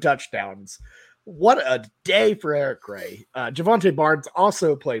carry, 2 touchdowns. What a day for Eric Gray. Javonte Barnes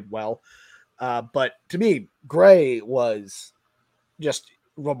also played well. But to me, Gray was just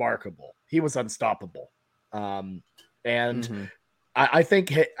remarkable. He was unstoppable. I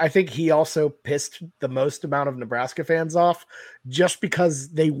think he also pissed the most amount of Nebraska fans off just because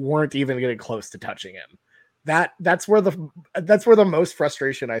they weren't even getting close to touching him. That's where the most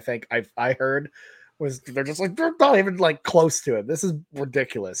frustration I think I heard was they're just like, they're not even like close to him. This is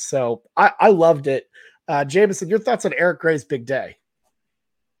ridiculous. So I loved it. Jameson, your thoughts on Eric Gray's big day?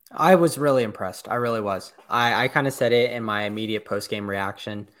 I was really impressed. I really was. I kind of said it in my immediate post-game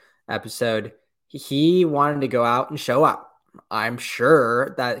reaction episode. He wanted to go out and show up. I'm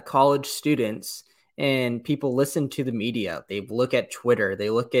sure that college students and people listen to the media. They look at Twitter. They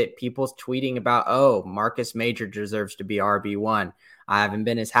look at people tweeting about, oh, Marcus Major deserves to be RB1. I haven't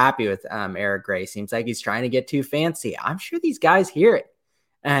been as happy with Eric Gray. Seems like he's trying to get too fancy. I'm sure these guys hear it.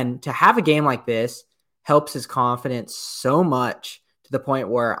 And to have a game like this helps his confidence so much, to the point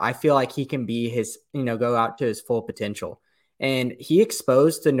where I feel like he can be his, go out to his full potential. And he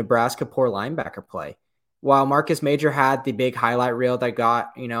exposed the Nebraska poor linebacker play. While Marcus Major had the big highlight reel that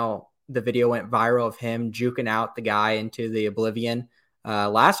got, the video went viral of him juking out the guy into the oblivion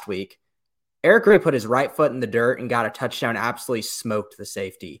last week, Eric Gray put his right foot in the dirt and got a touchdown, absolutely smoked the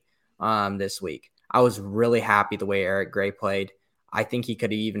safety this week. I was really happy the way Eric Gray played. I think he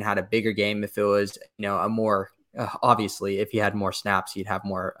could have even had a bigger game if it was, a more obviously, if he had more snaps, he'd have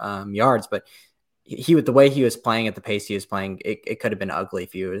more yards. But with the way he was playing at the pace he was playing, it could have been ugly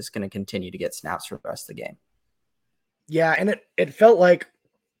if he was going to continue to get snaps for the rest of the game. Yeah, and it felt like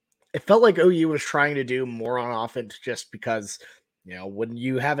OU was trying to do more on offense just because, when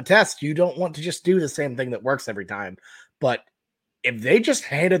you have a test, you don't want to just do the same thing that works every time. But if they just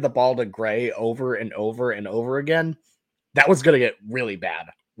handed the ball to Gray over and over and over again, that was going to get really bad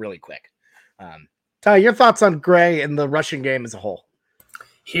really quick. Ty, your thoughts on Gray and the rushing game as a whole?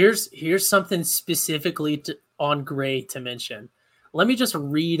 Here's something specifically on Gray to mention. Let me just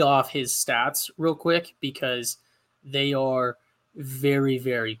read off his stats real quick because they are very,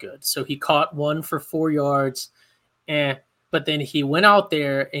 very good. So he caught one for 4 yards, but then he went out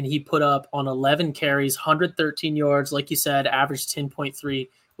there and he put up on 11 carries, 113 yards, like you said, averaged 10.3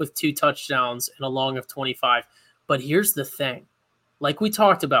 with 2 touchdowns and a long of 25. But here's the thing. Like we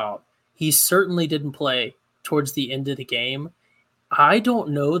talked about, he certainly didn't play towards the end of the game. I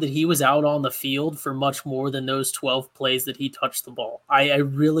don't know that he was out on the field for much more than those 12 plays that he touched the ball. I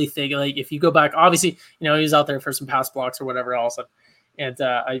really think, like, if you go back, obviously, he was out there for some pass blocks or whatever else. And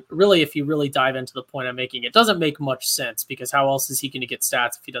if you really dive into the point I'm making, it doesn't make much sense because how else is he going to get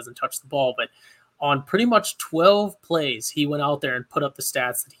stats if he doesn't touch the ball? But on pretty much 12 plays, he went out there and put up the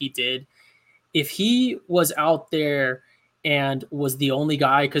stats that he did. If he was out there and was the only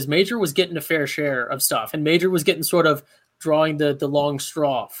guy, because Major was getting a fair share of stuff, and Major was getting sort of drawing the long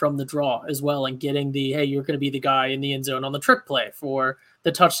straw from the draw as well and getting the, hey, you're going to be the guy in the end zone on the trick play for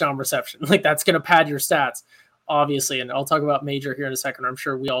the touchdown reception. Like, that's going to pad your stats. obviously, and I'll talk about Major here in a second, I'm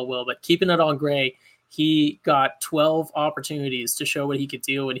sure we all will, but keeping it on Gray, he got 12 opportunities to show what he could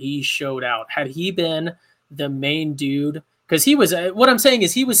do, and he showed out. Had he been the main dude, because he was, what I'm saying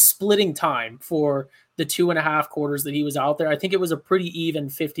is he was splitting time for the 2.5 quarters that he was out there. I think it was a pretty even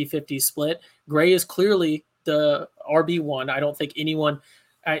 50-50 split. Gray is clearly the RB1. I don't think anyone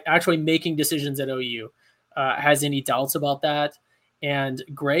actually making decisions at OU has any doubts about that. And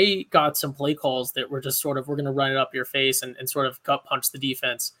Gray got some play calls that were just sort of, we're going to run it up your face and sort of gut punch the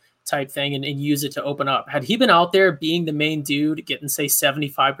defense type thing and use it to open up. Had he been out there being the main dude, getting, say,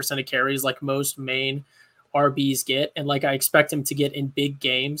 75% of carries like most main RBs get, and like I expect him to get in big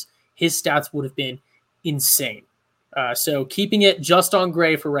games, his stats would have been insane. So keeping it just on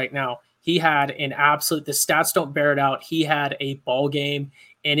Gray for right now, he had an absolute, the stats don't bear it out. He had a ball game,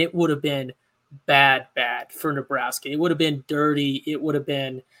 and it would have been bad for Nebraska. It would have been dirty. It would have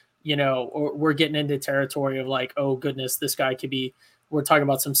been, or we're getting into territory of like, oh goodness, this guy could be, we're talking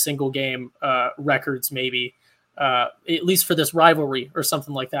about some single game records maybe, at least for this rivalry or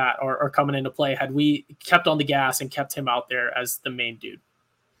something like that, or coming into play had we kept on the gas and kept him out there as the main dude.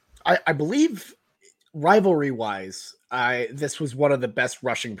 I believe rivalry-wise, this was one of the best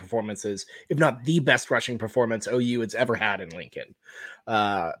rushing performances, if not the best rushing performance OU has ever had in Lincoln.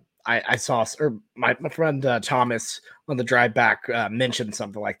 I saw, or my friend Thomas on the drive back mentioned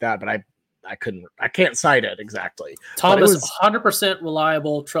something like that, but I can't cite it exactly. Thomas, 100%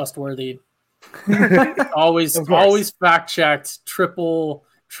 reliable, trustworthy. always fact checked, triple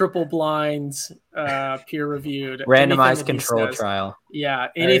blinds, peer revied, randomized control trial. Yeah,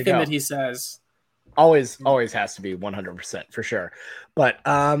 anything that he says. Always has to be 100% for sure. But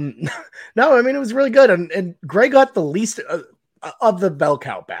no, I mean, it was really good. And Gray got the least of the bell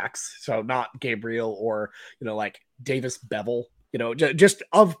cow backs. So not Gabriel or, like Davis Bevel, just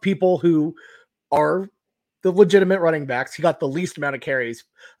of people who are the legitimate running backs. He got the least amount of carries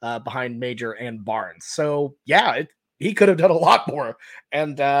behind Major and Barnes. So yeah, he could have done a lot more.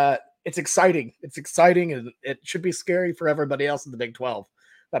 And it's exciting. It's exciting, and it should be scary for everybody else in the Big 12.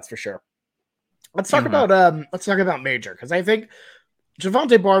 That's for sure. Let's talk about Major, because I think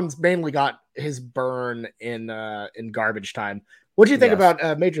Javonte Barnes mainly got his burn in garbage time. What do you think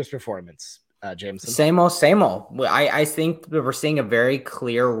about Major's performance, Jameson? Same old. I think we're seeing a very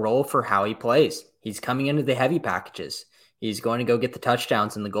clear role for how he plays. He's coming into the heavy packages. He's going to go get the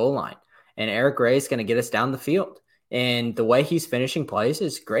touchdowns in the goal line. And Eric Gray is going to get us down the field. And the way he's finishing plays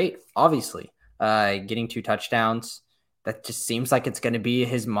is great, obviously. Getting 2 touchdowns, that just seems like it's going to be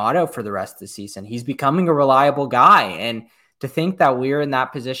his motto for the rest of the season. He's becoming a reliable guy. And to think that we were in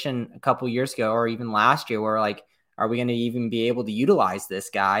that position a couple years ago or even last year where like, are we going to even be able to utilize this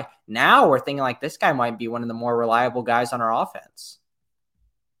guy? Now we're thinking like this guy might be one of the more reliable guys on our offense.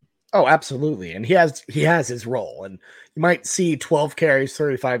 Oh, absolutely. And he has his role. And you might see 12 carries,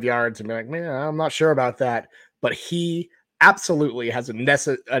 35 yards and be like, man, I'm not sure about that. But he absolutely has a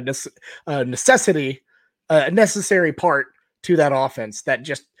necessary part to that offense that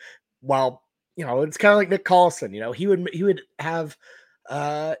just, while, it's kind of like Nick Collison, he would have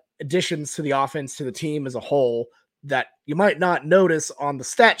additions to the offense, to the team as a whole that you might not notice on the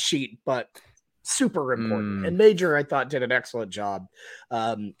stat sheet, but super important. And Major, I thought, did an excellent job.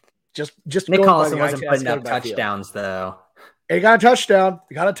 Just Nick Collison wasn't putting up touchdowns though. He got a touchdown.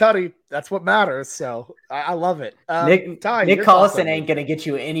 He got a tutty. That's what matters. So I love it. Nick Collison ain't going to get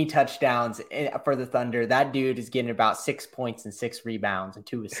you any touchdowns for the Thunder. That dude is getting about 6 points and 6 rebounds and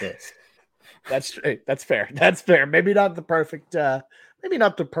 2 assists. That's fair. That's fair. Maybe not the perfect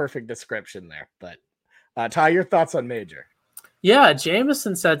description there, but Ty, your thoughts on Major? Yeah,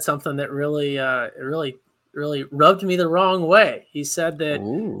 Jameson said something that really rubbed me the wrong way. He said that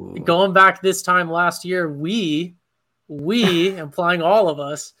going back this time last year, we implying all of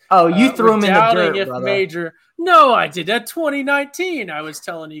us. Oh, you threw him in the dirt, brother. Major. No, I did. At 2019, I was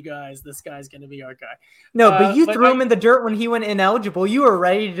telling you guys this guy's going to be our guy. No, but you threw him in the dirt when he went ineligible. You were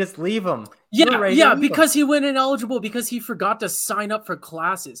ready to just leave him. Because he went ineligible because he forgot to sign up for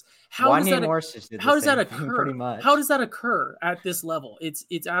classes. How does that occur? Pretty much. How does that occur at this level?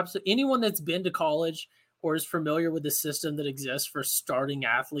 It's absolutely anyone that's been to college or is familiar with the system that exists for starting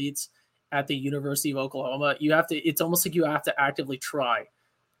athletes at the University of Oklahoma. It's almost like you have to actively try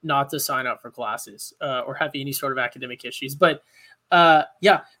not to sign up for classes or have any sort of academic issues. But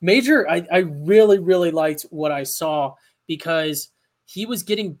Major, I really, really liked what I saw because he was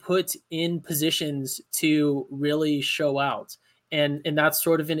getting put in positions to really show out. And that's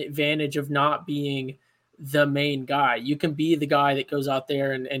sort of an advantage of not being the main guy. You can be the guy that goes out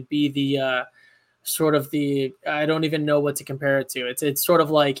there and be the I don't even know what to compare it to. It's sort of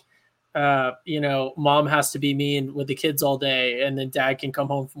like mom has to be mean with the kids all day, and then dad can come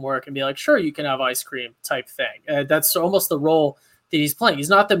home from work and be like, sure, you can have ice cream type thing. That's almost the role that he's playing. He's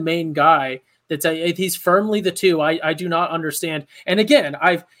not the main guy. He's firmly the two. I do not understand. And again,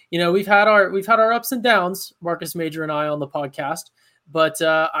 we've had our ups and downs, Marcus Major and I, on the podcast, but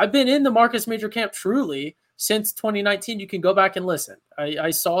I've been in the Marcus Major camp truly since 2019. You can go back and listen.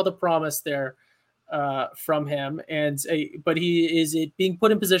 I saw the promise there from him, but he is being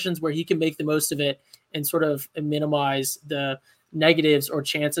put in positions where he can make the most of it and sort of minimize the negatives or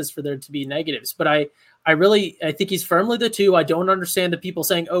chances for there to be negatives. But I think he's firmly the two. I don't understand the people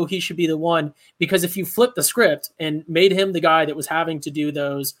saying, oh, he should be the one, because if you flip the script and made him the guy that was having to do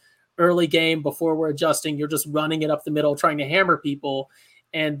those early game before we're adjusting, you're just running it up the middle, trying to hammer people.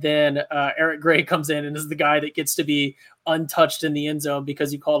 And then Eric Gray comes in and is the guy that gets to be untouched in the end zone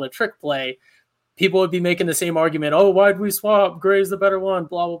because you called a trick play. People would be making the same argument. Oh, why'd we swap? Gray's the better one,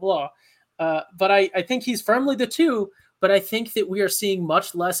 blah, blah, blah. But I think he's firmly the two, but I think that we are seeing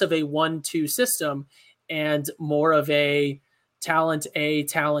much less of a 1-2 system and more of a talent A,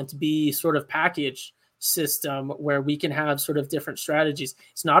 talent B sort of package system where we can have sort of different strategies.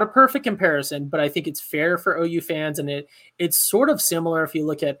 It's not a perfect comparison, but I think it's fair for OU fans. And it's sort of similar if you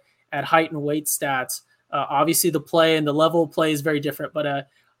look at height and weight stats. Obviously the play and the level of play is very different, but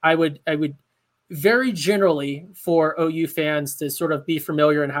I would very generally for OU fans to sort of be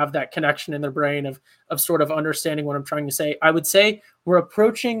familiar and have that connection in their brain of sort of understanding what I'm trying to say. I would say we're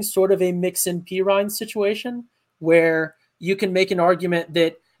approaching sort of a Mixon Pirine situation where you can make an argument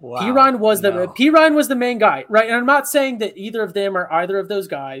that Pirine was the main guy, right? And I'm not saying that either of them are either of those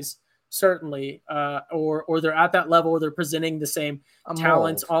guys, certainly, or they're at that level where they're presenting the same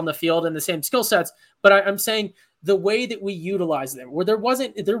talents on the field and the same skill sets. But I'm saying the way that we utilize them, where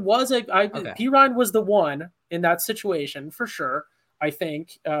Pirine was the one in that situation for sure. I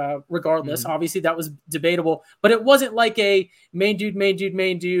think, regardless, obviously that was debatable, but it wasn't like a main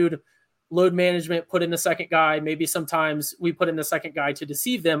dude, load management, put in the second guy. Maybe sometimes we put in the second guy to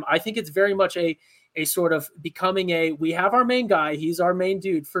deceive them. I think it's very much a sort of becoming we have our main guy. He's our main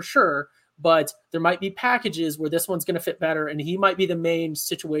dude for sure. But there might be packages where this one's going to fit better and he might be the main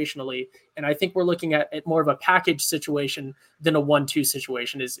situationally. And I think we're looking at more of a package situation than a 1-2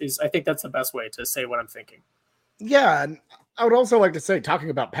 situation is I think that's the best way to say what I'm thinking. Yeah. And I would also like to say,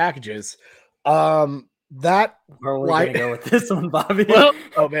 talking about packages, that where are we going to go with this one, Bobby? Well,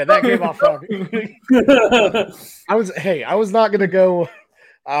 oh man, that came off wrong. I was not going to go.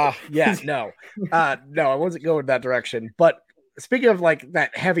 No, I wasn't going that direction, but speaking of like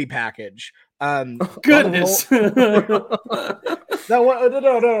that heavy package, goodness. No,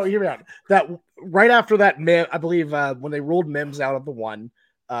 hear me out. That right after that, I believe when they ruled Mims out of the one,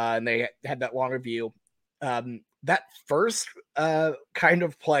 and they had that long review, that first kind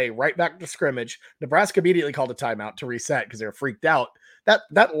of play right back to scrimmage, Nebraska immediately called a timeout to reset because they were freaked out. That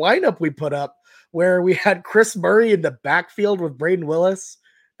lineup we put up where we had Chris Murray in the backfield with Braden Willis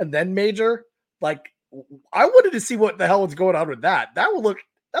and then Major, like, I wanted to see what the hell was going on with that. That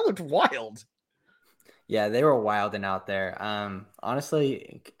looked wild. Yeah, they were wilding out there.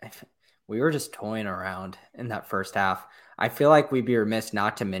 Honestly, we were just toying around in that first half. I feel like we'd be remiss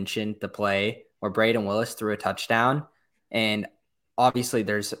not to mention the play where Braden Willis threw a touchdown. And obviously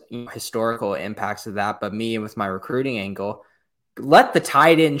there's historical impacts of that, but me with my recruiting angle, let the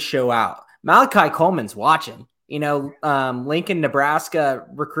tight end show out. Malachi Coleman's watching. Lincoln, Nebraska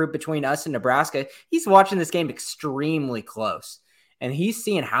recruit between us and Nebraska. He's watching this game extremely close. And he's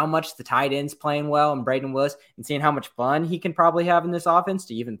seeing how much the tight end's playing well and Braden Willis and seeing how much fun he can probably have in this offense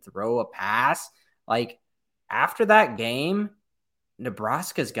to even throw a pass. Like, after that game,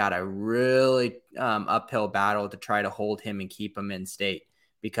 Nebraska's got a really uphill battle to try to hold him and keep him in state,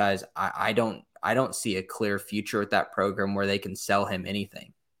 because I don't see a clear future with that program where they can sell him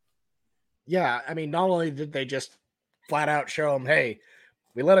anything. Yeah, I mean, not only did they just flat out show him, hey,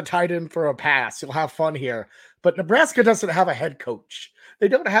 we let a tight end for a pass, you'll have fun here, but Nebraska doesn't have a head coach. They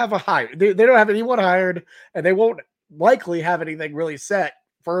don't have a hire. They don't have anyone hired, and they won't likely have anything really set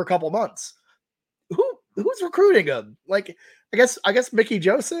for a couple months. Who's recruiting him? Like, I guess Mickey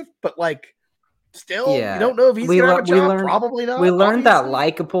Joseph, but like, still, you don't know if he's gonna have a job. Probably not. We learned that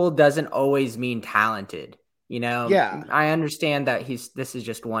likable doesn't always mean talented. Yeah. I understand that this is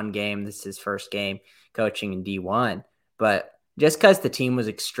just one game. This is his first game coaching in D1, but just because the team was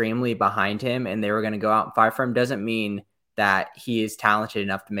extremely behind him and they were going to go out and fight for him doesn't mean that he is talented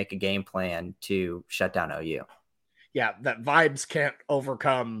enough to make a game plan to shut down OU. Yeah, that vibes can't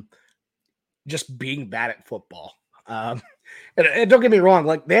overcome just being bad at football. And don't get me wrong,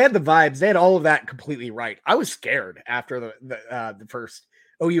 like, they had the vibes, they had all of that completely right. I was scared after the first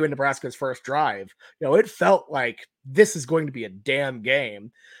OU and Nebraska's first drive, it felt like this is going to be a damn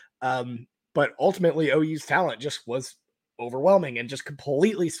game. But ultimately OU's talent just was overwhelming and just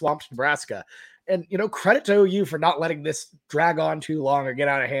completely swamped Nebraska. And, credit to OU for not letting this drag on too long or get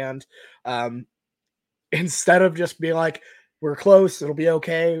out of hand. Instead of just being like, we're close, it'll be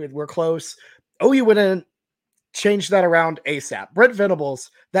okay, we're close. OU went in, changed that around ASAP. Brent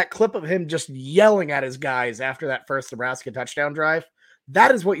Venables, that clip of him just yelling at his guys after that first Nebraska touchdown drive,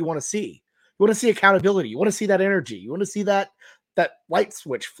 that is what you want to see. You want to see accountability. You want to see that energy. You want to see that light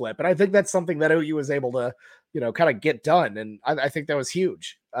switch flip. And I think that's something that OU was able to, kind of get done. And I think that was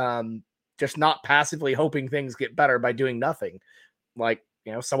huge. Just not passively hoping things get better by doing nothing like,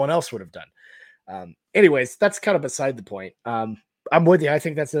 someone else would have done. Anyways, that's kind of beside the point. I'm with you. I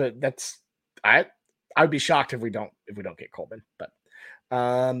think I'd be shocked if we don't get Coleman, but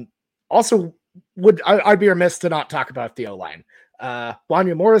also I'd be remiss to not talk about the O-line.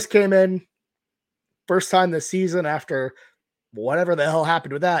 Wanya Morris came in first time this season after whatever the hell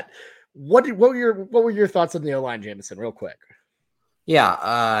happened with that. What were your thoughts on the O-line, Jameson, real quick?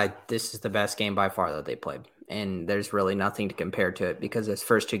 Yeah, this is the best game by far that they played. And there's really nothing to compare to it because those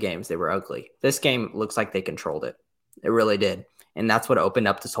first two games, they were ugly. This game looks like they controlled it. It really did. And that's what opened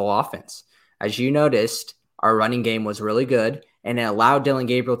up this whole offense. As you noticed, our running game was really good, and it allowed Dillon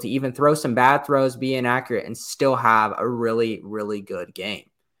Gabriel to even throw some bad throws, be inaccurate, and still have a really, really good game.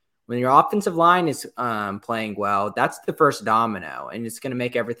 When your offensive line is playing well, that's the first domino, and it's going to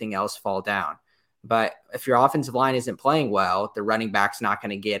make everything else fall down. But if your offensive line isn't playing well, the running back's not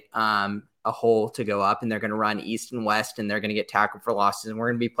going to get a hole to go up, and they're going to run east and west, and they're going to get tackled for losses, and we're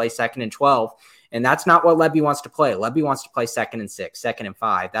going to be play 2nd and 12. And that's not what Lebby wants to play. Lebby wants to play 2nd and 6, 2nd and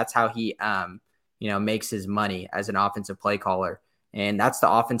 5. That's how he, makes his money as an offensive play caller. And that's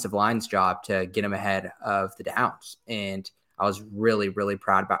the offensive line's job to get him ahead of the downs. And I was really, really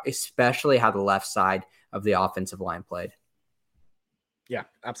proud about, especially how the left side of the offensive line played. Yeah,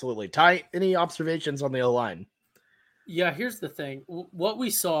 absolutely. Ty, any observations on the O-line? Yeah, here's the thing. What we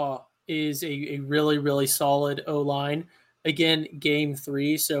saw is a really, really solid O-line. Again, game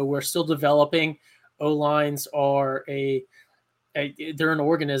 3, so we're still developing. O-lines are they're an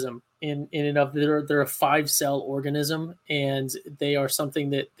organism in and of they're a 5-cell organism, and they are something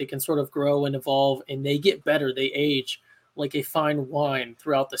that they can sort of grow and evolve, and they get better. They age like a fine wine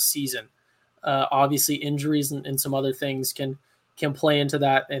throughout the season. Obviously, injuries and some other things can play into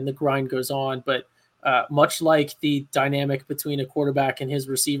that, and the grind goes on. But much like the dynamic between a quarterback and his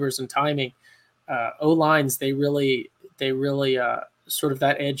receivers and timing, O-lines, they really sort of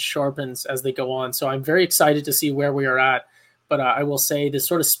that edge sharpens as they go on. So I'm very excited to see where we are at. But I will say this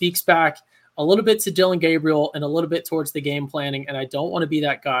sort of speaks back a little bit to Dillon Gabriel and a little bit towards the game planning. And I don't want to be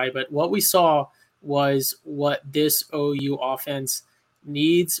that guy, but what we saw was what this OU offense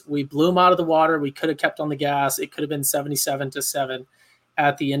needs. We blew them out of the water. We could have kept on the gas. It could have been 77-7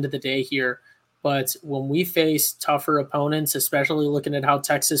 at the end of the day here. But when we face tougher opponents, especially looking at how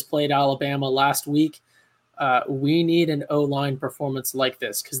Texas played Alabama last week, we need an O-line performance like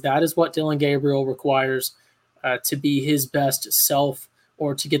this, because that is what Dillon Gabriel requires to be his best self,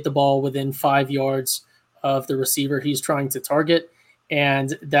 or to get the ball within 5 yards of the receiver he's trying to target.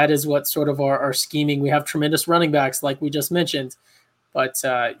 And that is what sort of our scheming. We have tremendous running backs, like we just mentioned, but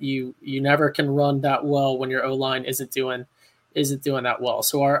you never can run that well when your O-line isn't doing that well.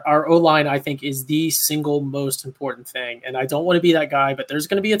 So our O-line, I think, is the single most important thing. And I don't want to be that guy, but there's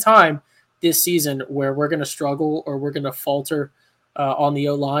going to be a time this season where we're going to struggle or we're going to falter on the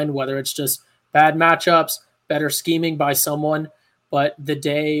O-line, whether it's just bad matchups, better scheming by someone. But the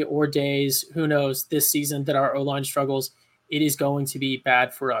day or days, who knows, this season that our O-line struggles, it is going to be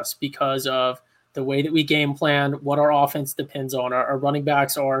bad for us because of the way that we game plan, what our offense depends on. Our running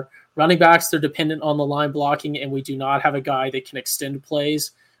backs, they're dependent on the line blocking, and we do not have a guy that can extend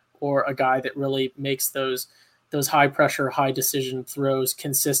plays or a guy that really makes those high pressure, high decision throws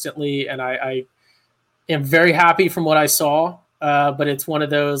consistently. And I am very happy from what I saw, but it's one of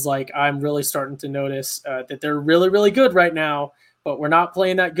those, like, I'm really starting to notice that they're really, really good right now, but we're not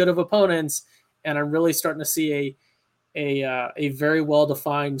playing that good of opponents. And I'm really starting to see a very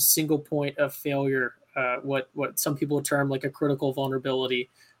well-defined single point of failure, what some people term like a critical vulnerability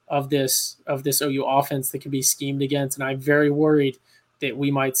of this OU offense that can be schemed against. And I'm very worried that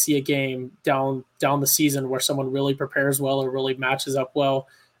we might see a game down the season where someone really prepares well or really matches up well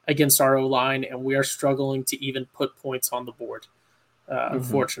against our O-line, and we are struggling to even put points on the board,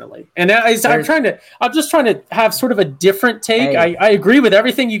 unfortunately. And I'm just trying to have sort of a different take. Hey. I agree with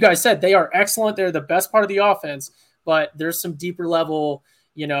everything you guys said. They are excellent. They're the best part of the offense, but there's some deeper level,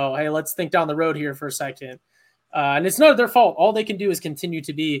 hey, let's think down the road here for a second. And it's not their fault. All they can do is continue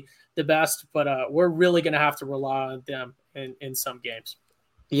to be the best, but we're really going to have to rely on them in some games.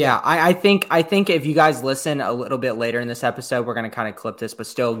 Yeah, I think if you guys listen a little bit later in this episode, we're going to kind of clip this, but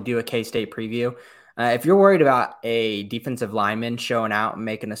still do a K-State preview. If you're worried about a defensive lineman showing out and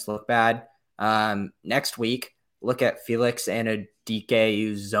making us look bad, next week, look at Felix Anudike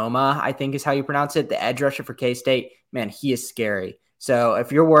Uzoma, I think is how you pronounce it, the edge rusher for K-State. Man, he is scary. So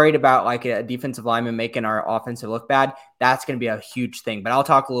if you're worried about like a defensive lineman making our offensive look bad, that's going to be a huge thing. But I'll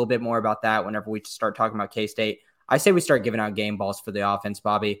talk a little bit more about that whenever we start talking about K-State. I say we start giving out game balls for the offense,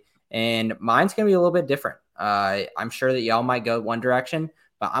 Bobby, and mine's going to be a little bit different. I'm sure that y'all might go one direction,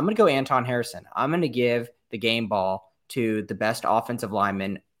 but I'm going to go Anton Harrison. I'm going to give the game ball to the best offensive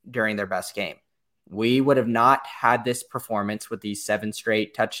lineman during their best game. We would have not had this performance with these 7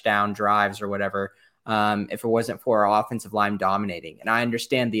 straight touchdown drives or whatever if it wasn't for our offensive line dominating. And I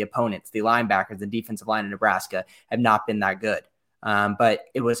understand the opponents, the linebackers, the defensive line of Nebraska have not been that good. But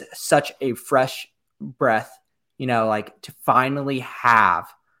it was such a fresh breath, like to finally have,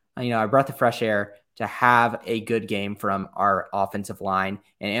 a breath of fresh air to have a good game from our offensive line.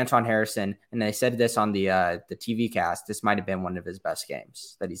 And Anton Harrison, and they said this on the TV cast, this might have been one of his best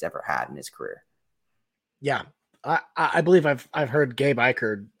games that he's ever had in his career. Yeah. I believe I've heard Gabe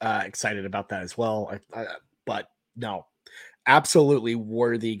Eichert excited about that as well. But no, absolutely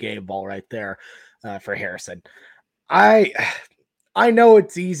worthy game ball right there for Harrison. I know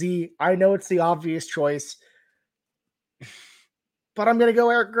it's easy. I know it's the obvious choice, but I'm going to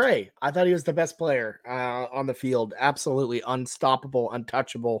go Eric Gray. I thought he was the best player on the field. Absolutely unstoppable,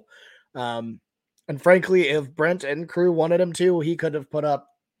 untouchable. And frankly, if Brent and crew wanted him to, he could have put up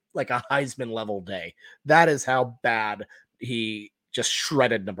like a Heisman level day. That is how bad he just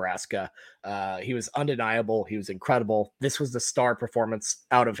shredded Nebraska. He was undeniable. He was incredible. This was the star performance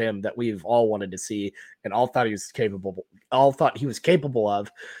out of him that we've all wanted to see and all thought he was capable of.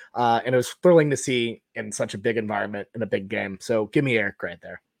 And it was thrilling to see in such a big environment in a big game. So give me Eric right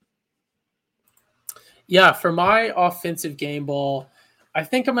there. Yeah, for my offensive game ball, I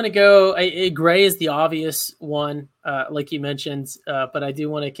think I'm going to go. Gray is the obvious one, like you mentioned, but I do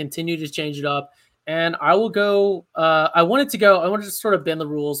want to continue to change it up. And I will go. I wanted to sort of bend the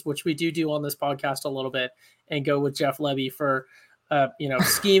rules, which we do on this podcast a little bit, and go with Jeff Levy for,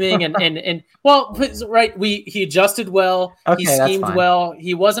 scheming and well, right. He adjusted well. Okay, he schemed well.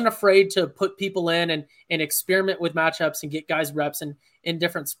 He wasn't afraid to put people in and experiment with matchups and get guys reps in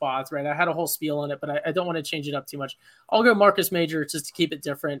different spots. Right. I had a whole spiel on it, but I don't want to change it up too much. I'll go Marcus Major just to keep it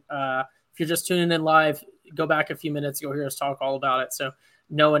different. If you're just tuning in live, go back a few minutes. You'll hear us talk all about it. So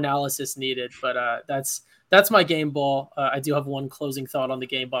no analysis needed, but that's my game ball. I do have one closing thought on the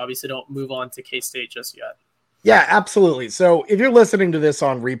game, Bobby, so don't move on to K-State just yet. Yeah, absolutely. So if you're listening to this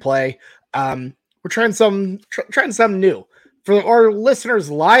on replay, we're trying something new. For our listeners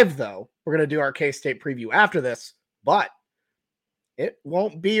live, though, we're going to do our K-State preview after this, but it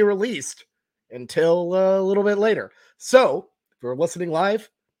won't be released until a little bit later. So if you're listening live,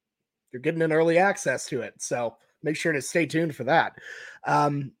 you're getting an early access to it. So make sure to stay tuned for that.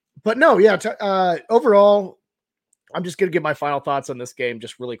 But no, yeah, overall, I'm just going to give my final thoughts on this game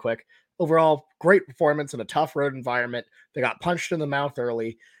just really quick. Overall, great performance in a tough road environment. They got punched in the mouth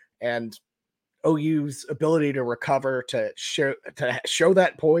early, and OU's ability to recover, to show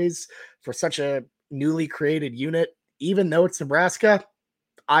that poise for such a newly created unit, even though it's Nebraska,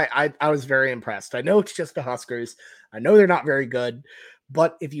 I was very impressed. I know it's just the Huskers. I know they're not very good,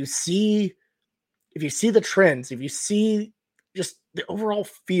 but if you see the trends, if you see just the overall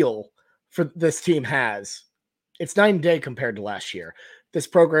feel for this team it's night and day compared to last year. This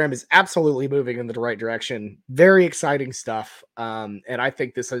program is absolutely moving in the right direction. Very exciting stuff. And I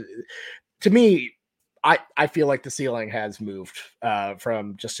think this is, to me, I feel like the ceiling has moved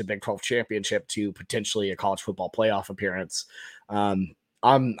from just a Big 12 championship to potentially a college football playoff appearance.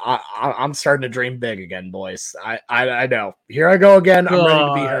 I'm starting to dream big again, boys. I know. Here I go again. I'm ready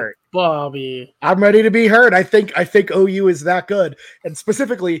to be hurt. Bobby. I'm ready to be hurt. I think OU is that good. And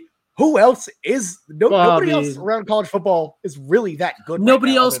specifically, who else is nobody else around college football is really that good.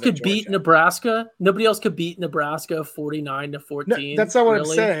 Nobody else could beat Nebraska. Nobody else could beat Nebraska 49-14. No, that's not what I'm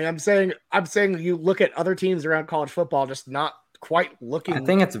saying. I'm saying you look at other teams around college football just not quite looking. I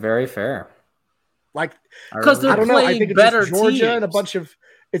think it's very fair. Like, because they're playing better Georgia teams.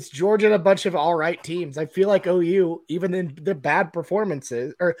 And Georgia and a bunch of all right teams. I feel like OU, even in the bad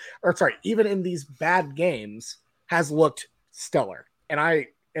performances, even in these bad games, has looked stellar. And I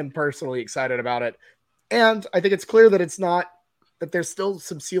am personally excited about it. And I think it's clear that that there's still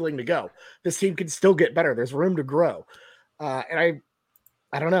some ceiling to go. This team can still get better. There's room to grow. And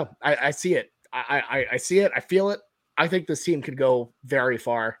I don't know. I see it. I see it. I feel it. I think this team could go very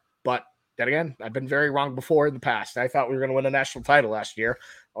far. But then again, I've been very wrong before in the past. I thought we were going to win a national title last year.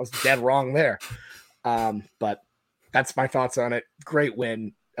 I was dead wrong there. But that's my thoughts on it. Great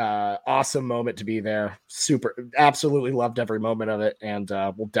win. Awesome moment to be there. Super. Absolutely loved every moment of it. And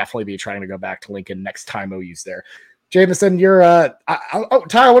we'll definitely be trying to go back to Lincoln next time OU's there. Jameson, you're Ty,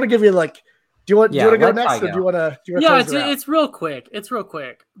 I want to give you like, do you want to go next, or do you want to? Yeah, it's real quick. It's real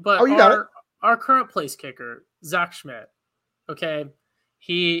quick. But our current place kicker, Zach Schmidt. Okay,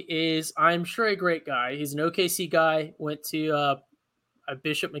 he is, I'm sure, a great guy. He's an OKC guy. Went to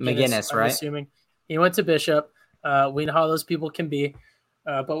Bishop McGinnis, right? I'm assuming he went to Bishop. We know how those people can be,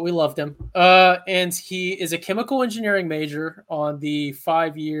 but we loved him. And he is a chemical engineering major on the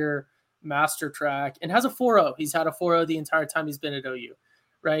 5-year master track and has a 4.0. He's had a 4.0 the entire time he's been at OU,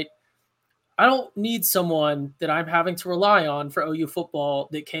 right? I don't need someone that I'm having to rely on for OU football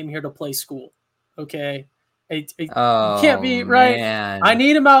that came here to play school. Okay. You can't be right. Man. I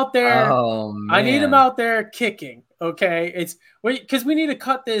need him out there. I need him out there kicking. Okay. It's because we need to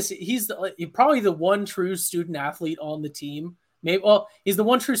cut this. He's probably the one true student athlete on the team. He's the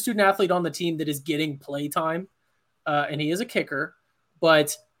one true student athlete on the team that is getting play time. And he is a kicker,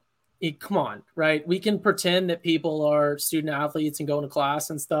 but come on, right? We can pretend that people are student athletes and going to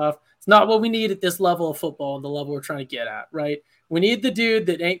class and stuff. It's not what we need at this level of football and the level we're trying to get at, right? We need the dude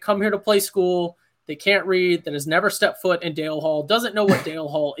that ain't come here to play school, that can't read, that has never stepped foot in Dale Hall, doesn't know what Dale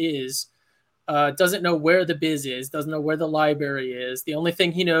Hall is, doesn't know where the biz is, doesn't know where the library is. The only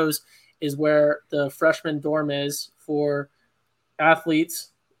thing he knows is where the freshman dorm is for athletes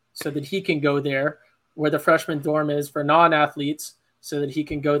so that he can go there, where the freshman dorm is for non-athletes so that he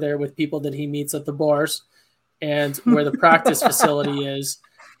can go there with people that he meets at the bars, and where the practice facility is,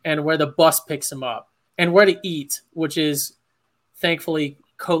 and where the bus picks him up, and where to eat, which is thankfully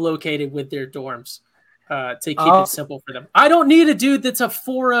co-located with their dorms to keep it simple for them. I don't need a dude that's a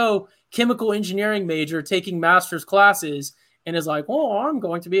 4.0 chemical engineering major taking master's classes and is like, oh, I'm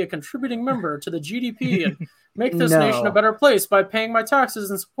going to be a contributing member to the GDP and make this nation a better place by paying my taxes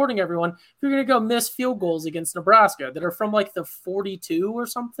and supporting everyone. If you're going to go miss field goals against Nebraska that are from like the 42 or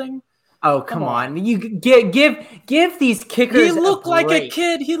something. Oh, come on. You give these kickers. He looked like a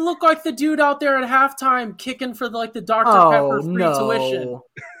kid. He looked like the dude out there at halftime kicking for the Dr. Pepper free tuition.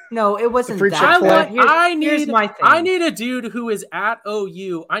 No, it wasn't that. I need a dude who is at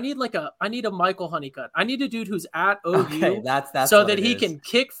OU. I need a Michael Honeycutt. I need a dude who's at OU. Okay, that's so that he can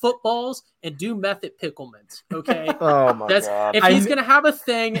kick footballs and do meth at Picklemans. Okay. Oh my God. If he's gonna have a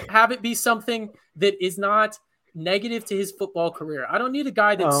thing, have it be something that is not negative to his football career. I don't need a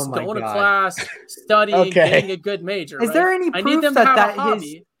guy that's going to class, studying, getting a good major. Is there any proof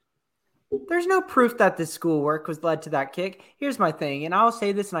there's no proof that the schoolwork was led to that kick? Here's my thing, and I'll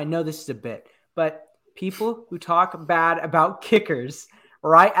say this, and I know this is a bit, but people who talk bad about kickers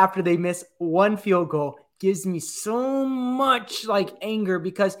right after they miss one field goal gives me so much anger,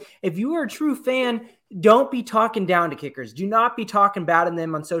 because if you are a true fan, don't be talking down to kickers. Do not be talking bad on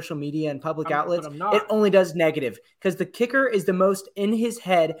them on social media and public outlets. It only does negative, because the kicker is the most in his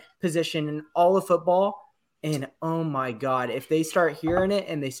head position in all of football. And oh my God, if they start hearing it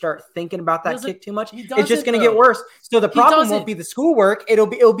and they start thinking about that kick too much, it's just going to get worse. So the problem won't be the schoolwork. It'll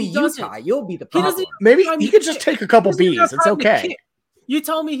be you, Ty. You'll be the problem. Maybe he could just take a couple B's. It's okay. You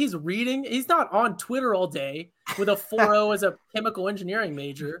tell me he's reading. He's not on Twitter all day with a 4.0 as a chemical engineering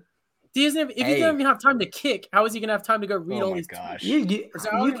major. If he doesn't even have time to kick, how is he going to to go read all these? Gosh. You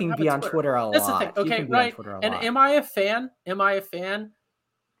can be on Twitter a lot. That's the thing. Okay, right. And am I a fan?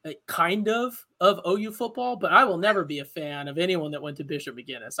 Kind of OU football, but I will never be a fan of anyone that went to Bishop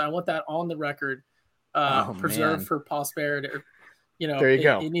McGinnis. I want that on the record, preserved for posterity. There you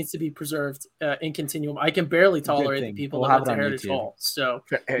go. It needs to be preserved in continuum. I can barely tolerate the people that went to Heritage Hall. So,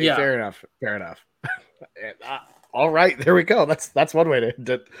 fair enough. All right, there we go. That's one way to end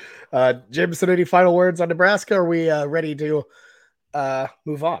it. Jameson, any final words on Nebraska? Are we ready to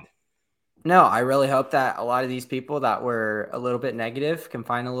move on? No, I really hope that a lot of these people that were a little bit negative can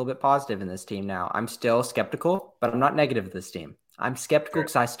find a little bit positive in this team now. I'm still skeptical, but I'm not negative of this team. I'm skeptical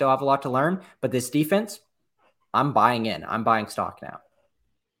because I still have a lot to learn, but this defense, I'm buying in. I'm buying stock now.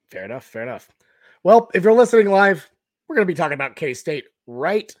 Fair enough. Well, if you're listening live, we're going to be talking about K-State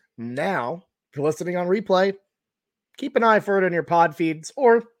right now. If you're listening on replay, keep an eye for it in your pod feeds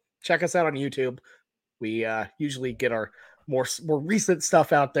or check us out on YouTube. We usually get our more recent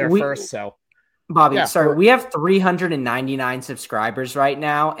stuff out there first. So, Bobby, we have 399 subscribers right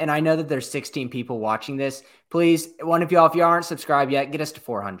now, and I know that there's 16 people watching this. Please, one of y'all, if you aren't subscribed yet, get us to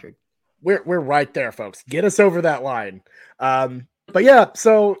 400. We're right there, folks. Get us over that line. But yeah,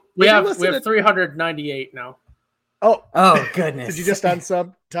 so We Did you have listen to- 398 now. Oh, goodness. Did you just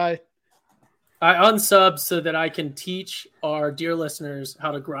unsub, Ty? I unsub so that I can teach our dear listeners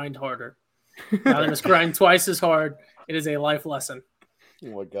how to grind harder. Now they must grind twice as hard. It is a life lesson. Oh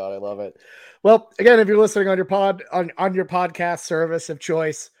my God, I love it. Well, again, if you're listening on your on your podcast service of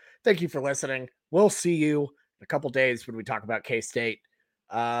choice, thank you for listening. We'll see you in a couple days when we talk about K-State.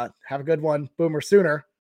 Have a good one. Boomer Sooner.